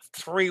about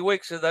 3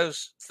 weeks of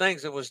those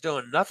things, it was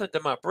doing nothing to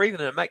my breathing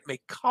and make me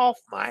cough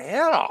my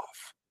head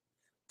off.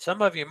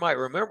 Some of you might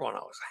remember when I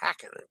was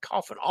hacking and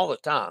coughing all the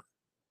time.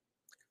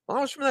 Well,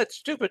 I was from that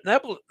stupid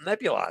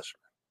nebulizer.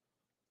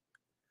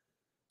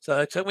 So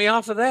they took me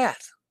off of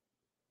that.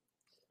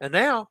 And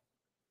now,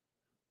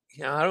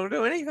 I don't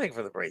do anything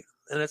for the breathing,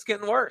 and it's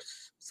getting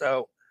worse.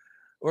 So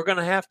we're going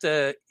to have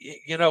to,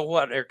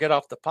 or get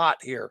off the pot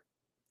here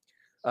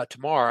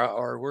tomorrow,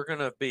 or we're going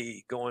to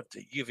be going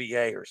to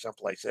UVA or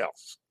someplace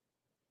else.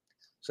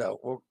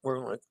 So we're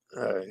going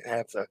to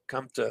have to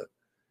come to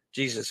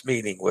Jesus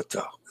meeting with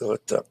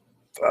the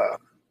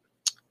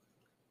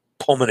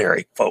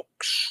pulmonary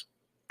folks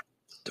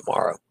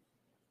tomorrow.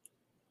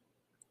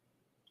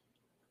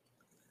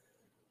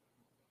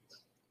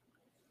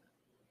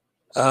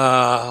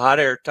 Hot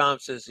Air Tom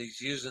says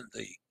he's using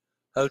the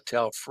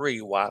hotel free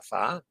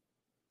Wi-Fi.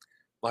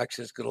 Mike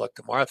says good luck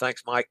tomorrow.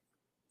 Thanks, Mike.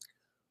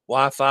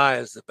 Wi-Fi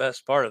is the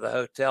best part of the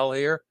hotel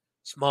here.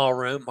 Small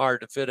room,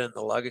 hard to fit in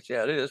the luggage.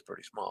 Yeah, it is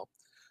pretty small.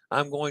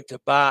 I'm going to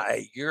buy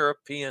a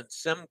European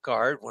SIM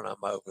card when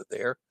I'm over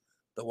there.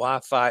 The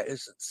Wi-Fi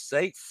isn't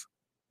safe.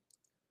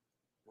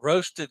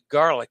 Roasted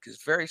garlic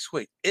is very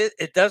sweet.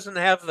 It doesn't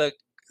have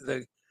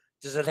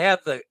does it have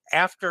the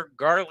after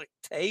garlic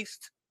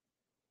taste?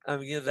 I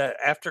mean, the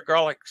after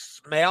garlic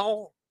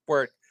smell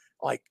where it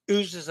like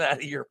oozes out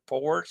of your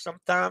pores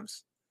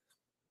sometimes.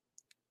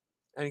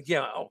 And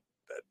I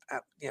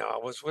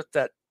was with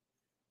that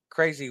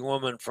crazy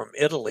woman from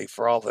Italy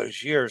for all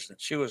those years,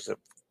 and she was a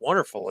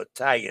wonderful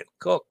Italian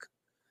cook.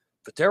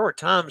 But there were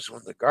times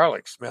when the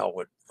garlic smell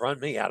would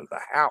run me out of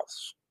the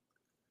house.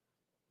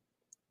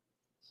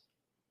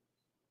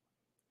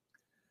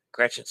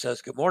 Gretchen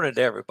says, good morning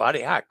to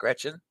everybody. Hi,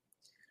 Gretchen.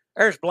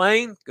 There's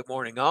Blaine. Good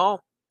morning,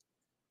 all.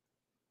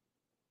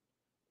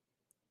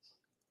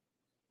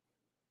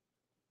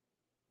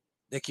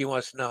 Nikki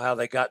wants to know how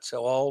they got so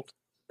old.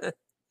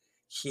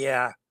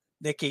 Yeah,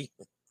 Nikki,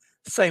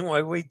 same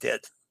way we did,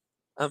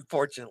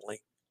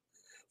 unfortunately.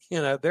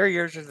 Their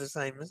years are the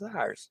same as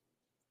ours.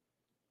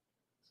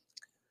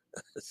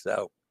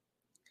 So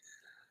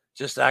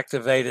just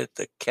activated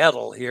the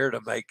kettle here to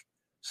make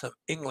some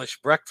English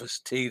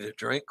breakfast tea to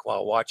drink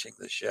while watching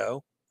the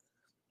show.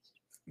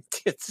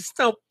 Just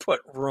don't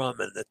put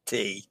rum in the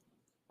tea.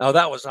 Oh,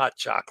 that was hot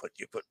chocolate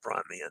you put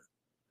rum in.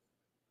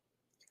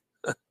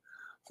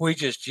 We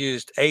just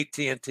used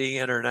AT&T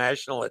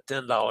International at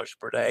 $10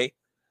 per day,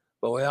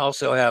 but we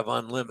also have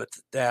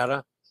unlimited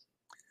data.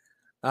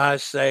 I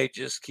say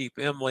just keep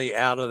Emily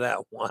out of that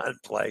wine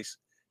place.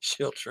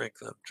 She'll drink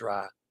them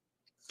dry.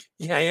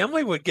 Yeah,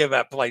 Emily would give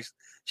that place.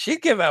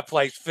 She'd give that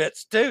place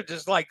fits too,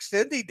 just like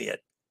Cindy did.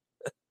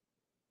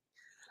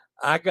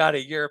 I got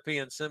a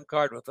European SIM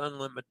card with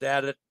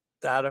unlimited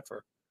data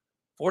for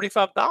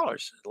 $45.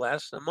 It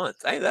lasts a month.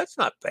 Hey, that's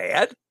not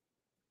bad.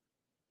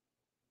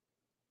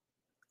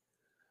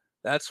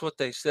 That's what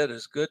they said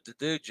is good to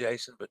do,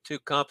 Jason, but too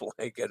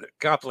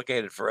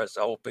complicated for us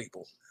old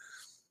people.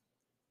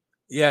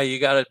 Yeah, you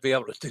got to be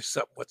able to do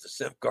something with the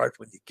SIM card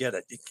when you get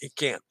it. You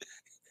can't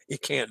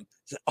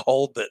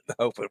hold it and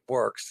hope it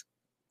works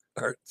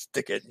or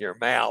stick it in your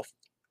mouth.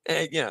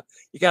 And you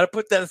got to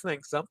put that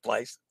thing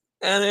someplace,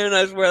 and who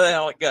knows where the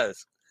hell it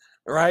goes,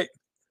 right?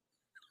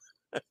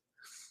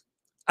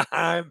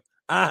 I'm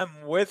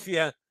with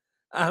you.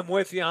 I'm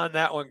with you on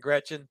that one,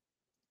 Gretchen.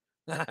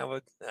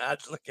 I'd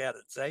look at it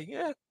and say,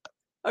 yeah,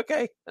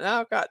 okay,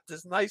 now I've got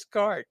this nice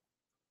card.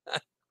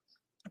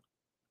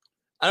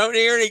 I don't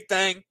hear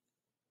anything.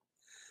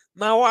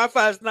 My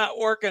Wi-Fi's not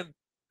working.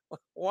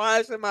 Why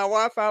isn't my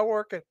Wi-Fi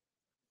working?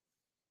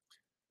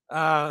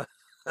 You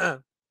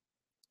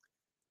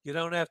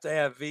don't have to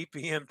have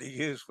VPN to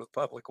use with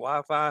public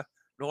Wi-Fi.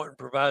 Norton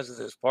provides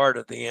it as part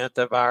of the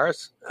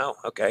antivirus. Oh,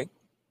 okay.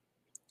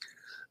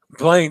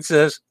 Blaine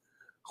says,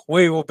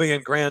 we will be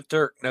in Grand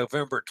Turk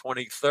November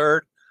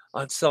 23rd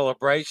on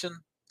Celebration.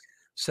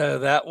 So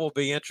that will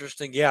be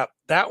interesting. Yeah,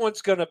 that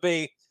one's going to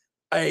be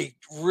a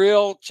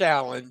real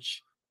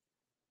challenge.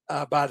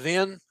 By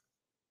then,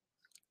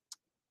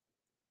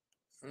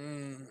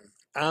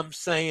 I'm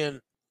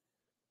saying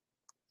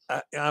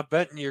I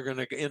bet you're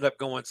going to end up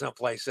going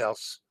someplace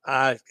else.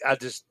 I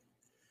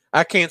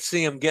can't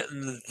see them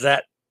getting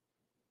that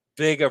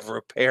big of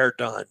repair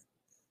done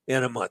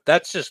in a month.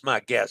 That's just my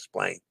guess,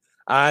 Blaine.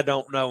 I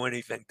don't know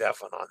anything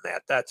definite on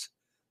that. That's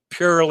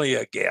purely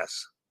a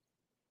guess.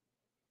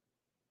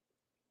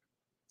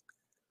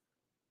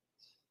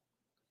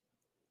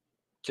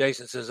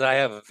 Jason says, I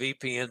have a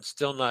VPN,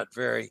 still not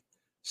very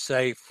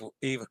safe,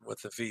 even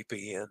with the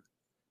VPN.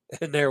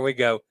 And there we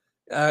go.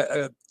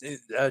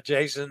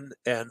 Jason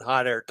and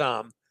Hot Air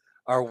Tom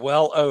are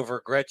well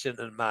over Gretchen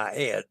and my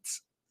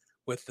heads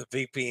with the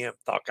VPN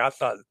talk. I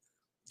thought,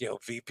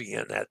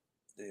 VPN had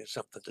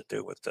something to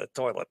do with the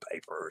toilet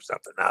paper or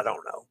something. I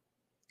don't know.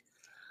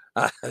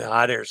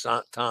 Hot Air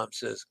Tom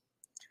says,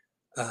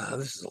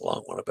 this is a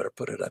long one. I better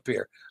put it up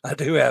here. I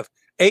do have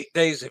 8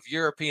 days of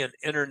European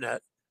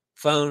internet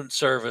phone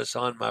service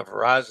on my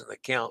Verizon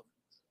account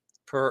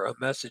per a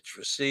message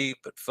received,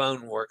 but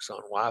phone works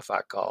on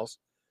Wi-Fi calls.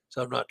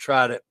 So I've not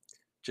tried it.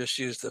 Just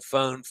use the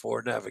phone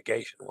for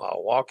navigation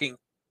while walking.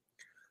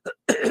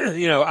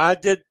 I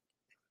did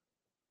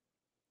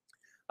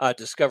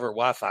discover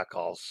Wi-Fi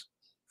calls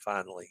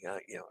finally.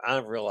 I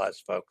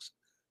realized, folks,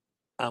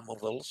 I'm a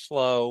little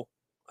slow.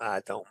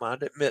 I don't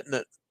mind admitting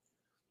it.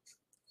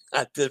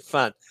 I did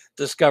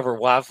discover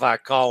Wi-Fi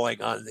calling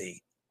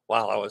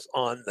while I was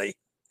on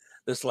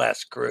this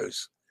last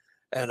cruise,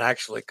 and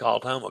actually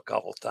called home a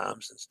couple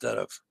times instead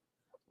of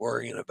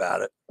worrying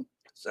about it.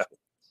 So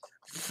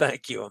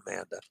thank you,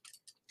 Amanda.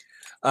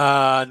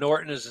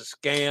 Norton is a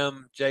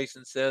scam,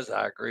 Jason says.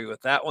 I agree with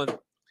that one.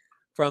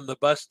 From the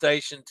bus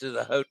station to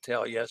the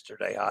hotel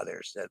yesterday, Hot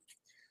Air said.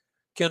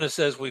 Kenna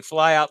says we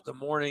fly out in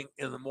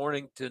the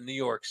morning to New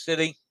York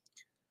City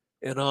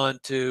and on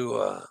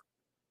to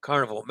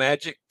Carnival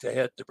Magic to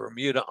head to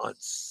Bermuda on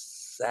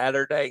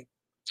Saturday.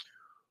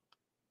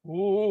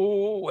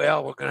 Ooh,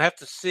 well, we're going to have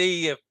to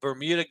see if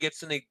Bermuda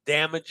gets any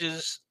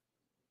damages.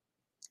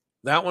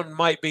 That one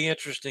might be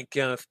interesting,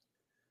 Kenneth.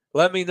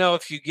 Let me know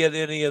if you get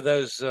any of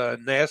those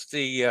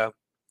nasty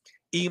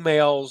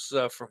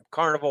emails from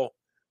Carnival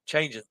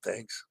changing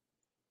things.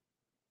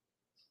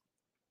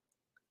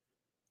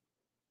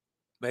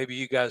 Maybe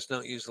you guys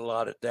don't use a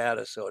lot of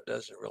data, so it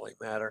doesn't really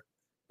matter.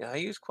 Yeah, I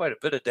use quite a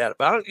bit of data,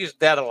 but I don't use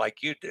data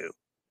like you do.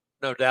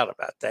 No doubt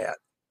about that.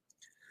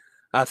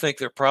 I think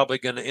they're probably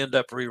going to end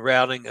up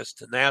rerouting us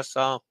to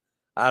Nassau.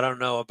 I don't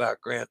know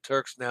about Grand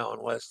Turks now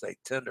unless they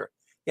tender.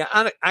 Yeah,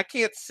 I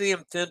can't see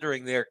them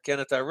tendering there,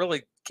 Kenneth. I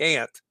really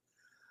can't.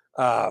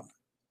 I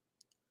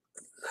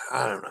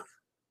don't know.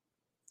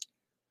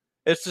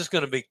 It's just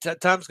going to be,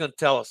 time's going to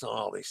tell us on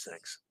all these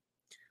things.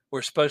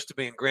 We're supposed to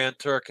be in Grand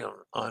Turk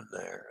on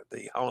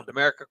the Holland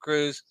America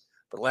cruise,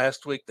 but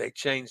last week they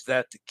changed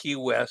that to Key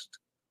West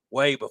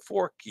way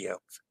before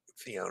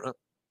Fiona.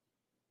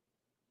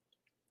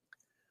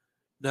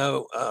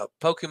 No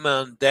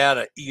Pokemon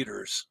data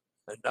eaters.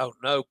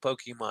 No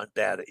Pokemon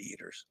data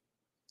eaters.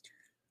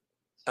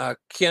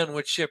 Ken,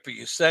 which ship are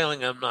you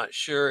sailing? I'm not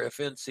sure if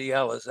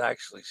NCL has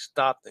actually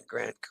stopped in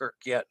Grand Kirk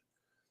yet.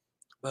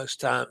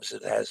 Most times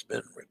it has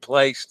been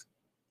replaced.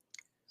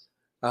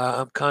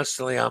 I'm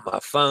constantly on my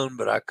phone,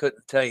 but I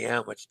couldn't tell you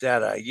how much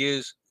data I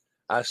use.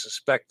 I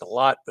suspect a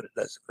lot, but it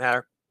doesn't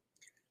matter.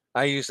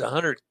 I use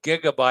 100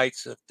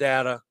 gigabytes of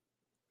data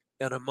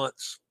in a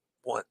month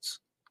once.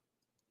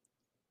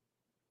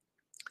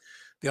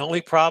 The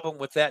only problem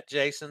with that,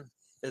 Jason,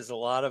 is a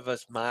lot of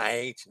us my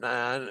age, and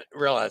I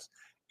realize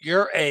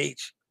your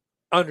age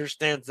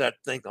understands that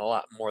thing a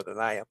lot more than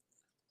I am.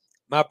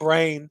 My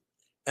brain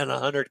and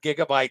 100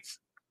 gigabytes,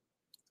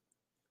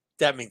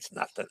 that means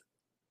nothing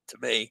to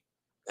me.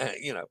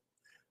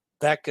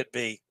 That could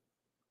be,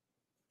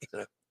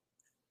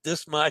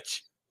 this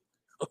much,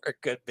 or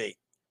it could be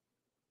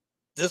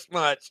this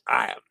much.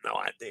 I have no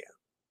idea.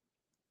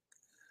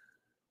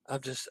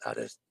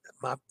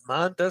 My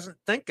mind doesn't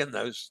think in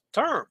those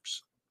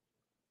terms.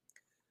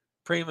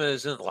 Prima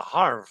is in La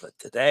Havre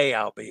today.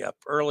 I'll be up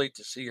early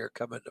to see her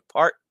come into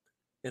port.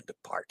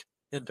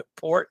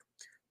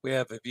 We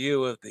have a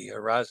view of the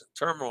Horizon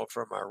Terminal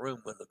from our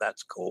room window.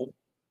 That's cool.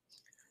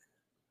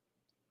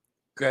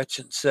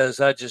 Gretchen says,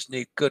 I just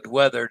need good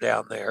weather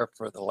down there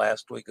for the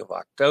last week of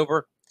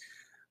October.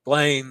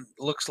 Blaine,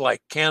 looks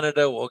like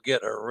Canada will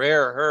get a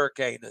rare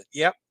hurricane.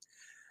 Yep.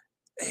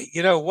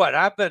 You know what?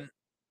 I've been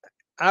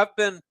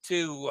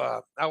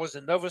to, I was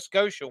in Nova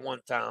Scotia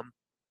one time.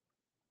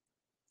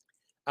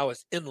 I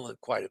was inland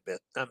quite a bit.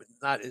 I mean,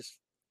 not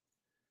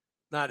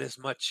as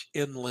much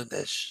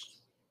inlandish.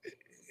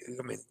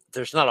 I mean,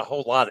 there's not a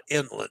whole lot of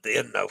inland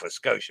in Nova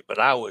Scotia, but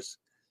I was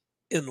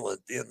inland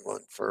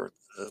for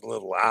the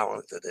little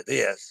island that it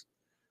is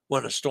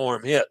when a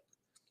storm hit.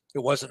 It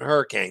wasn't a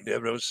hurricane.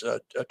 It was a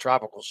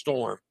tropical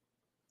storm.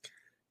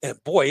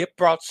 And boy, it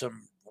brought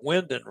some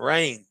wind and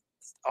rain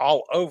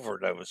all over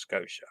Nova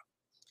Scotia.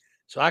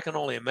 So I can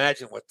only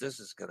imagine what this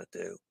is going to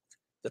do,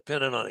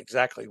 depending on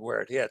exactly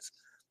where it hits.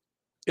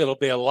 It'll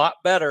be a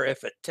lot better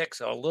if it ticks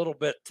a little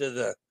bit to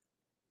the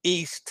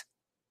east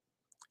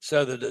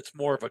so that it's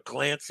more of a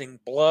glancing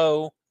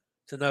blow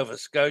to Nova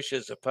Scotia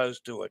as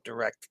opposed to a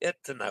direct hit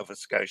to Nova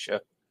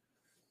Scotia.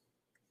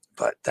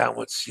 But that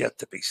one's yet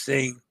to be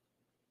seen.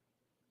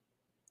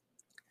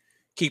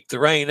 Keep the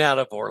rain out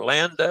of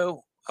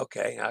Orlando.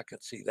 Okay, I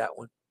can see that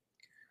one.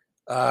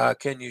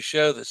 Can you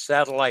show the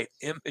satellite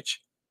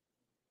image?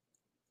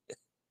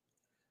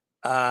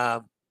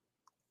 The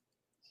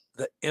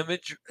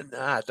image, no,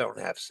 I don't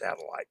have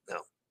satellite, no.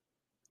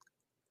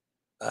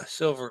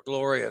 Silver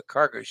Gloria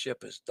cargo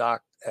ship is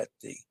docked at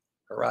the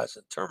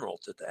Horizon Terminal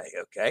today,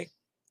 okay.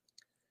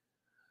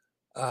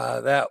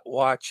 That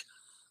watch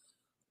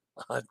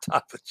on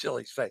top of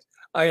Chili's face.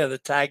 Oh yeah, the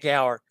tag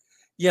hour.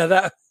 Yeah,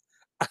 that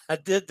I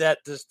did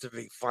that just to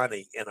be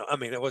funny, you know. I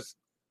mean, it was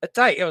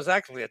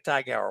actually a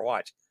tag hour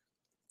watch.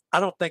 I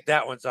don't think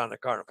that one's on the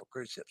Carnival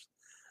cruise ships.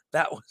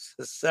 That was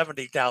a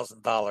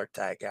 $70,000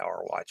 tag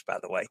hour watch, by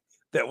the way,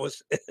 that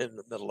was in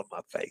the middle of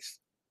my face.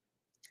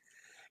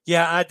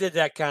 Yeah, I did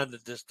that kind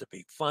of just to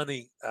be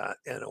funny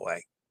in a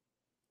way.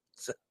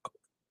 So,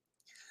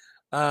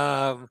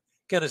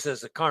 Kenneth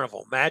says the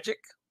Carnival magic.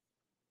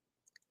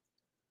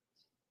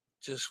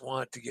 Just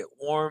want to get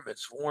warm.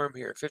 It's warm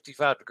here,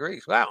 55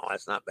 degrees. Wow,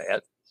 that's not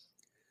bad.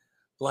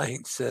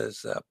 Blaine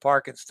says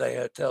park and stay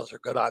hotels are a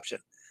good option.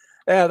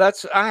 Yeah,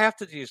 I have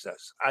to use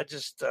those. I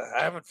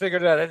haven't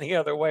figured out any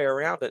other way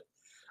around it.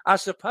 I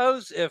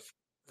suppose if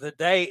the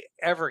day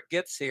ever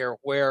gets here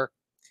where,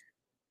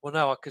 well,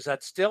 no, because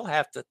I'd still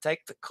have to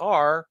take the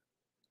car.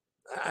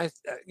 I'd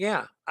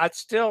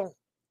still,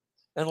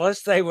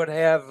 unless they would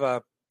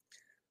have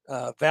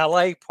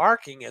valet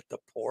parking at the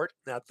port.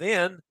 Now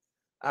then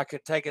I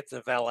could take it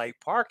to valet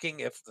parking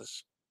if the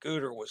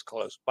scooter was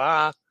close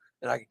by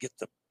and I could get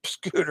the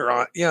scooter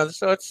on, you know,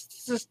 so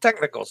it's just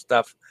technical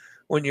stuff.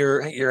 When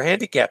you're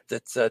handicapped,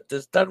 this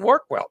doesn't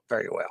work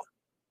very well.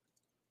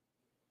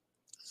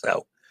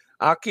 So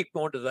I'll keep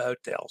going to the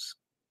hotels.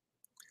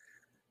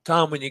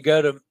 Tom, when you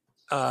go to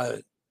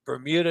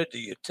Bermuda, do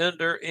you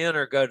tender in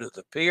or go to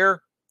the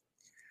pier?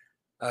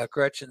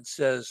 Gretchen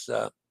says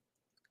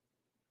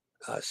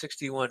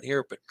 61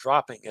 here, but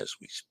dropping as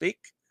we speak.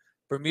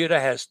 Bermuda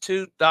has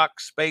 2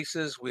 dock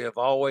spaces. We have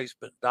always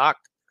been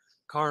docked.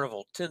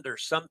 Carnival tender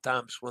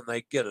sometimes when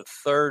they get a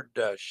third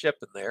ship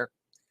in there.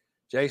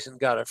 Jason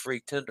got a free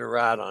tender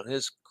ride on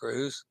his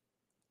cruise.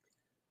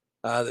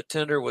 The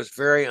tender was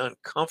very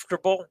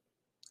uncomfortable,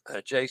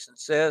 Jason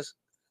says.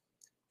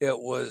 It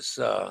was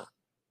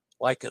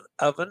like an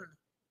oven.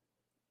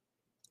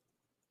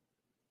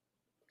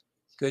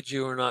 Good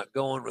you are not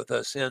going with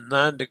us in.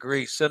 9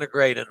 degrees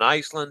centigrade in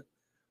Iceland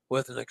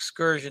with an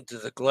excursion to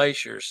the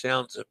glacier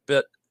sounds a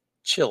bit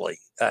chilly.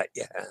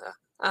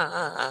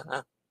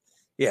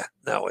 Yeah,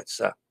 no,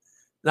 it's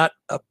not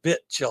a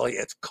bit chilly.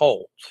 It's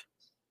cold.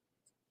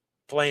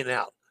 Plain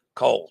out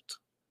cold.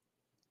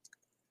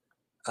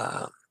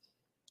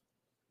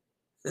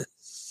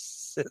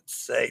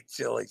 Say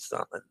chilly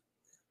something.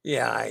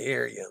 Yeah, I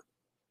hear you.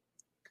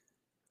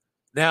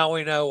 Now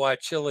we know why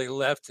Chili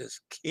left his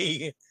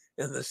key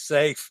in the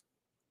safe.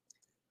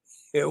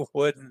 It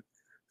wouldn't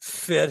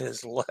fit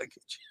his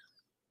luggage.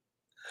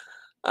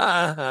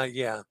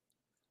 Yeah.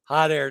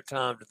 Hot air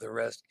Tom to the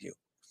rescue.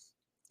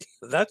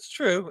 That's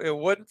true. It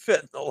wouldn't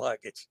fit in the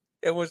luggage.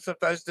 It was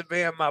supposed to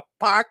be in my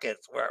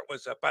pockets where it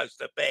was supposed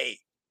to be.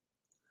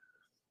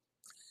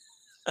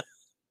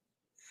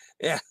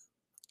 Yeah.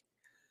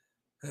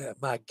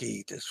 My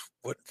gi just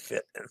wouldn't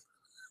fit in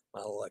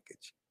my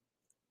luggage.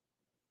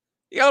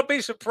 Y'all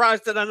be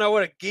surprised that I know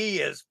what a gi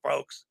is,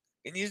 folks.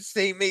 Can you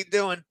see me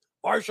doing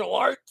martial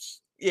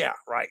arts? Yeah,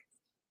 right.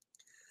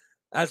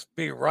 That's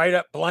be right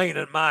up Blaine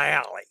in my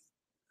alley.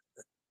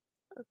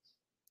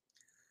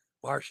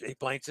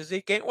 Blaine says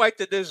he can't wait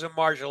to do some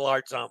martial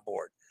arts on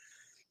board.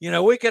 You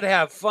know, we could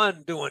have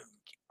fun doing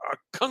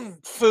kung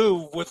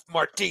fu with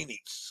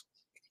martinis.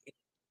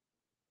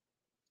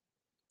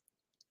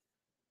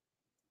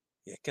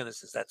 Yeah, Kenneth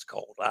says that's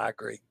cold. I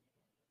agree.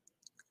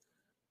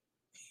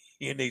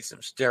 You need some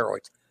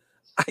steroids.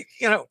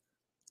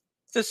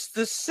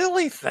 This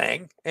silly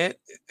thing, and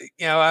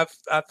I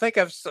think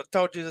I've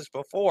told you this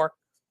before.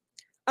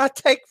 I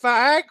take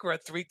Viagra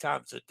 3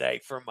 times a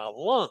day for my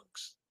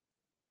lungs.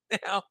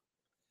 Now,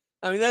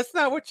 I mean, that's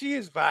not what you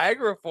use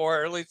Viagra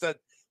for, or at least that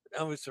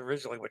was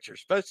originally what you're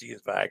supposed to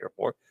use Viagra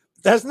for.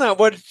 That's not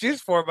what it's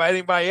used for by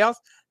anybody else.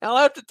 I'll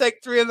have to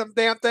take 3 of them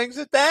damn things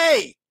a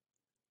day.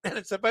 And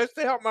it's supposed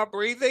to help my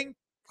breathing.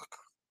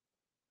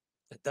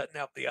 It doesn't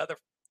help the other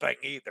thing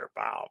either,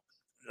 Bob.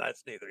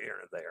 That's neither here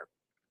nor there.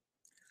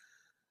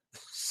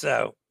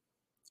 So,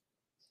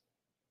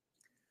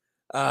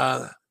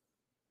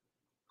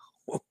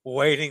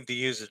 waiting to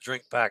use a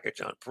drink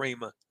package on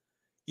Prima.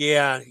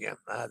 Yeah,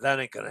 that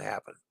ain't going to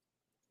happen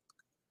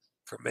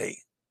for me.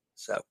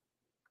 So,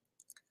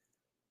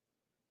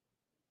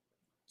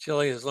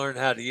 Chili has learned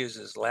how to use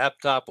his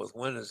laptop with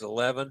Windows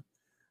 11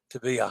 to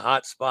be a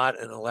hotspot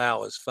and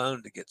allow his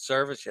phone to get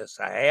service. Yes,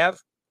 I have.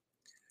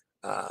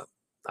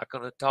 Not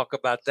going to talk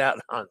about that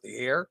on the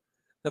air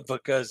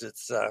because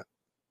it's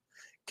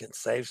can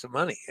save some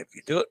money if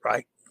you do it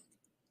right.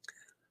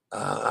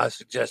 I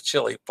suggest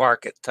Chili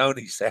park at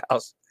Tony's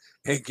house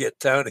and get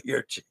Tony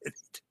or Jenny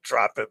to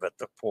drop him at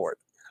the port.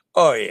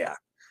 Oh, yeah.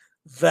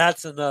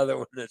 That's another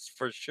one that's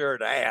for sure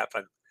to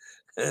happen.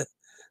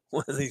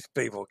 One of these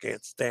people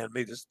can't stand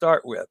me to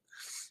start with.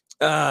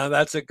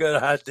 That's a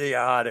good idea,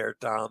 Hot Air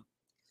Tom.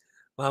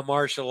 My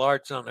martial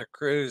arts on a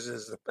cruise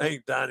is the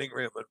main dining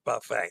room and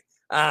buffet.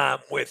 I'm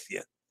with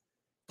you.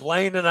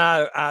 Blaine and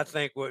I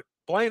think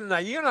Blaine and I,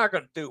 you're not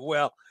going to do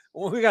well.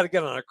 We got to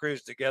get on a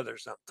cruise together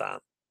sometime.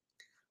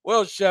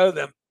 We'll show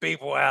them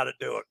people how to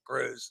do a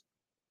cruise.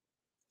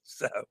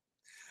 So,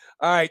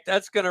 all right,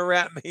 that's going to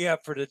wrap me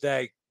up for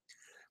today.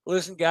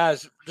 Listen,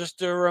 guys, just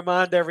to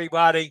remind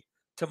everybody,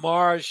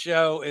 tomorrow's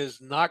show is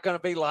not going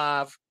to be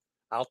live.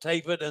 I'll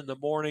tape it in the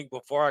morning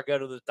before I go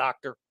to the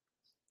doctor.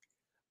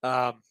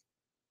 But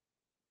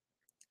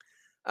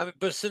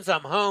since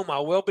I'm home, I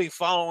will be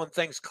following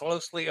things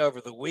closely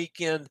over the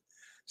weekend.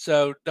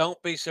 So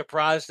don't be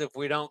surprised if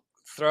we don't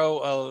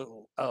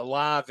throw a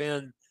live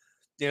in,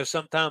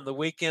 sometime the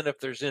weekend if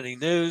there's any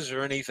news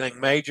or anything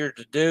major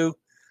to do.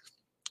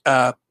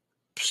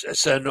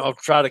 So I'll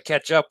try to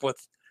catch up with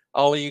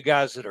all of you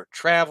guys that are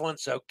traveling.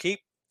 So keep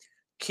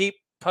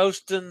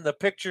posting the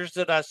pictures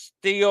that I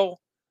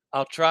steal.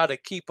 I'll try to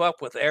keep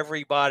up with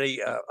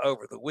everybody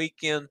over the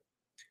weekend.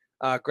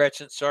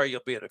 Gretchen, sorry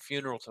you'll be at a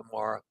funeral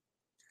tomorrow.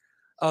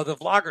 Oh, the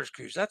Vloggers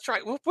Cruise. That's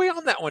right. We'll be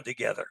on that one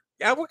together.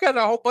 Yeah, we got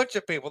a whole bunch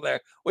of people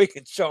there. We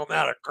can show them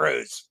how to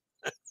cruise.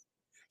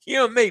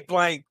 You and me,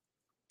 Blaine.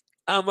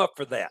 I'm up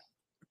for that.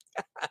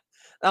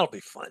 That'll be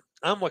fun.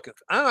 I'm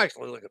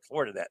actually looking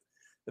forward to that.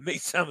 To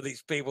meet some of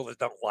these people that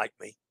don't like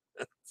me.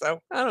 So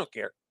I don't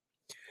care.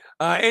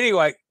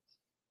 Anyway,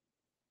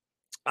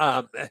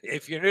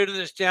 if you're new to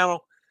this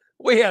channel,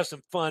 we have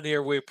some fun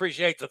here. We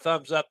appreciate the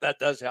thumbs up. That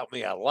does help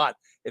me out a lot.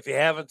 If you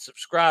haven't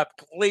subscribed,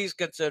 please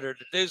consider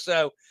to do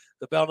so.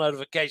 The bell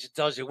notification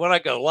tells you when I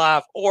go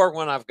live or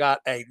when I've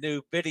got a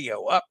new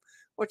video up,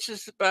 which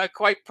is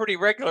quite pretty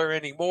regular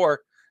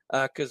anymore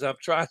because I'm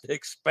trying to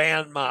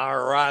expand my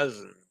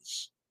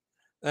horizons.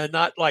 And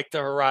not like the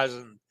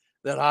horizon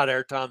that Hot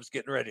Air Tom's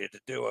getting ready to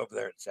do over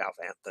there in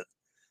Southampton.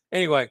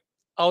 Anyway,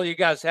 all you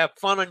guys have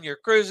fun on your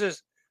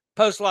cruises.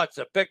 Post lots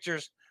of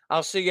pictures.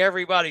 I'll see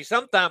everybody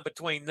sometime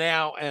between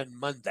now and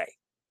Monday.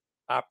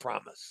 I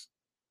promise.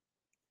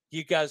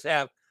 You guys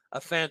have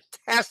a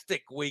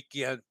fantastic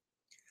weekend.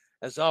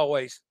 As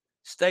always,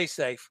 stay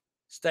safe,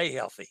 stay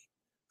healthy.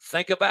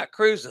 Think about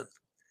cruising.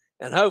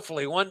 And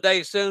hopefully one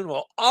day soon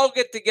we'll all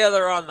get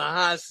together on the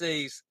high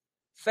seas.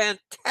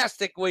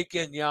 Fantastic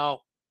weekend,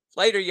 y'all.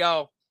 Later,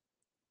 y'all.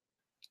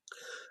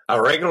 I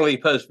regularly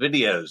post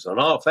videos on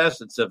all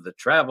facets of the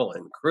travel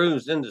and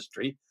cruise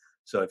industry.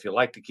 So if you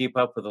like to keep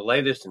up with the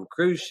latest in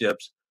cruise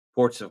ships,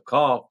 ports of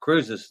call,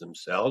 cruises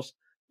themselves,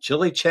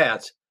 chilly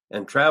chats,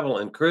 and travel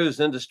and cruise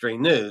industry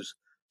news,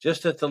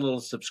 just hit the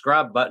little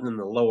subscribe button in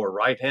the lower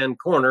right-hand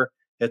corner,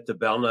 hit the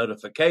bell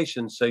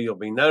notification so you'll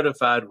be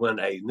notified when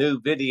a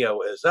new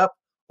video is up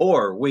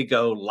or we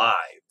go live.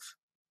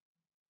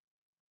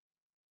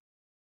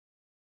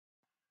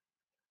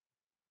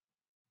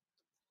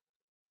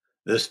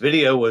 This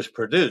video was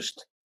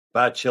produced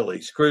by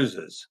Chili's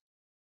Cruises.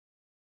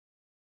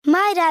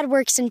 My dad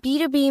works in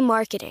B2B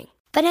marketing,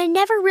 but I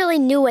never really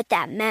knew what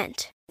that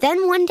meant.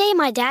 Then one day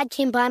my dad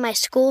came by my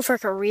school for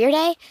career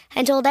day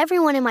and told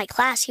everyone in my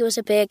class he was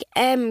a big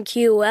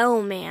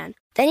MQL man.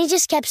 Then he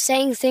just kept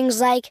saying things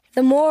like,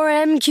 the more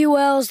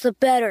MQLs, the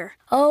better,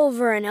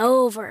 over and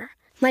over.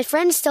 My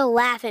friends still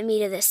laugh at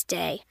me to this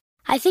day.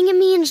 I think it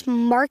means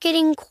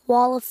marketing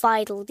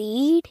qualified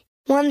lead.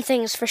 One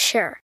thing's for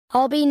sure.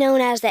 I'll be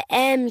known as the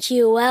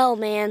MQL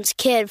man's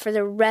kid for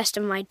the rest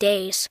of my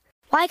days.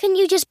 Why couldn't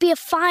you just be a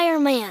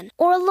fireman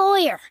or a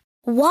lawyer?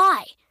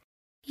 Why?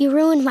 You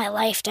ruined my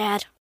life,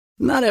 Dad.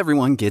 Not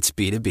everyone gets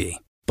B2B,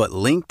 But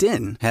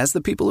LinkedIn has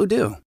the people who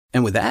do.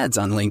 And with ads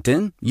on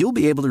LinkedIn, you'll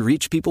be able to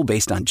reach people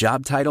based on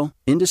job title,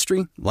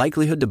 industry,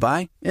 likelihood to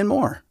buy, and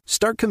more.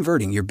 Start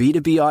converting your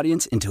B2B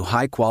audience into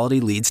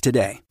high-quality leads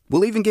today.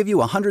 We'll even give you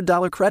a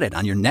 $100 credit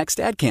on your next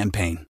ad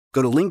campaign.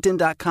 Go to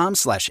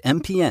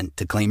linkedin.com/MPN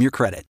to claim your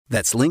credit.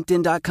 That's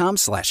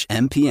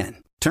linkedin.com/MPN.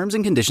 Terms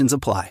and conditions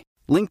apply.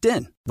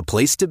 LinkedIn, the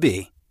place to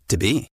be, to be.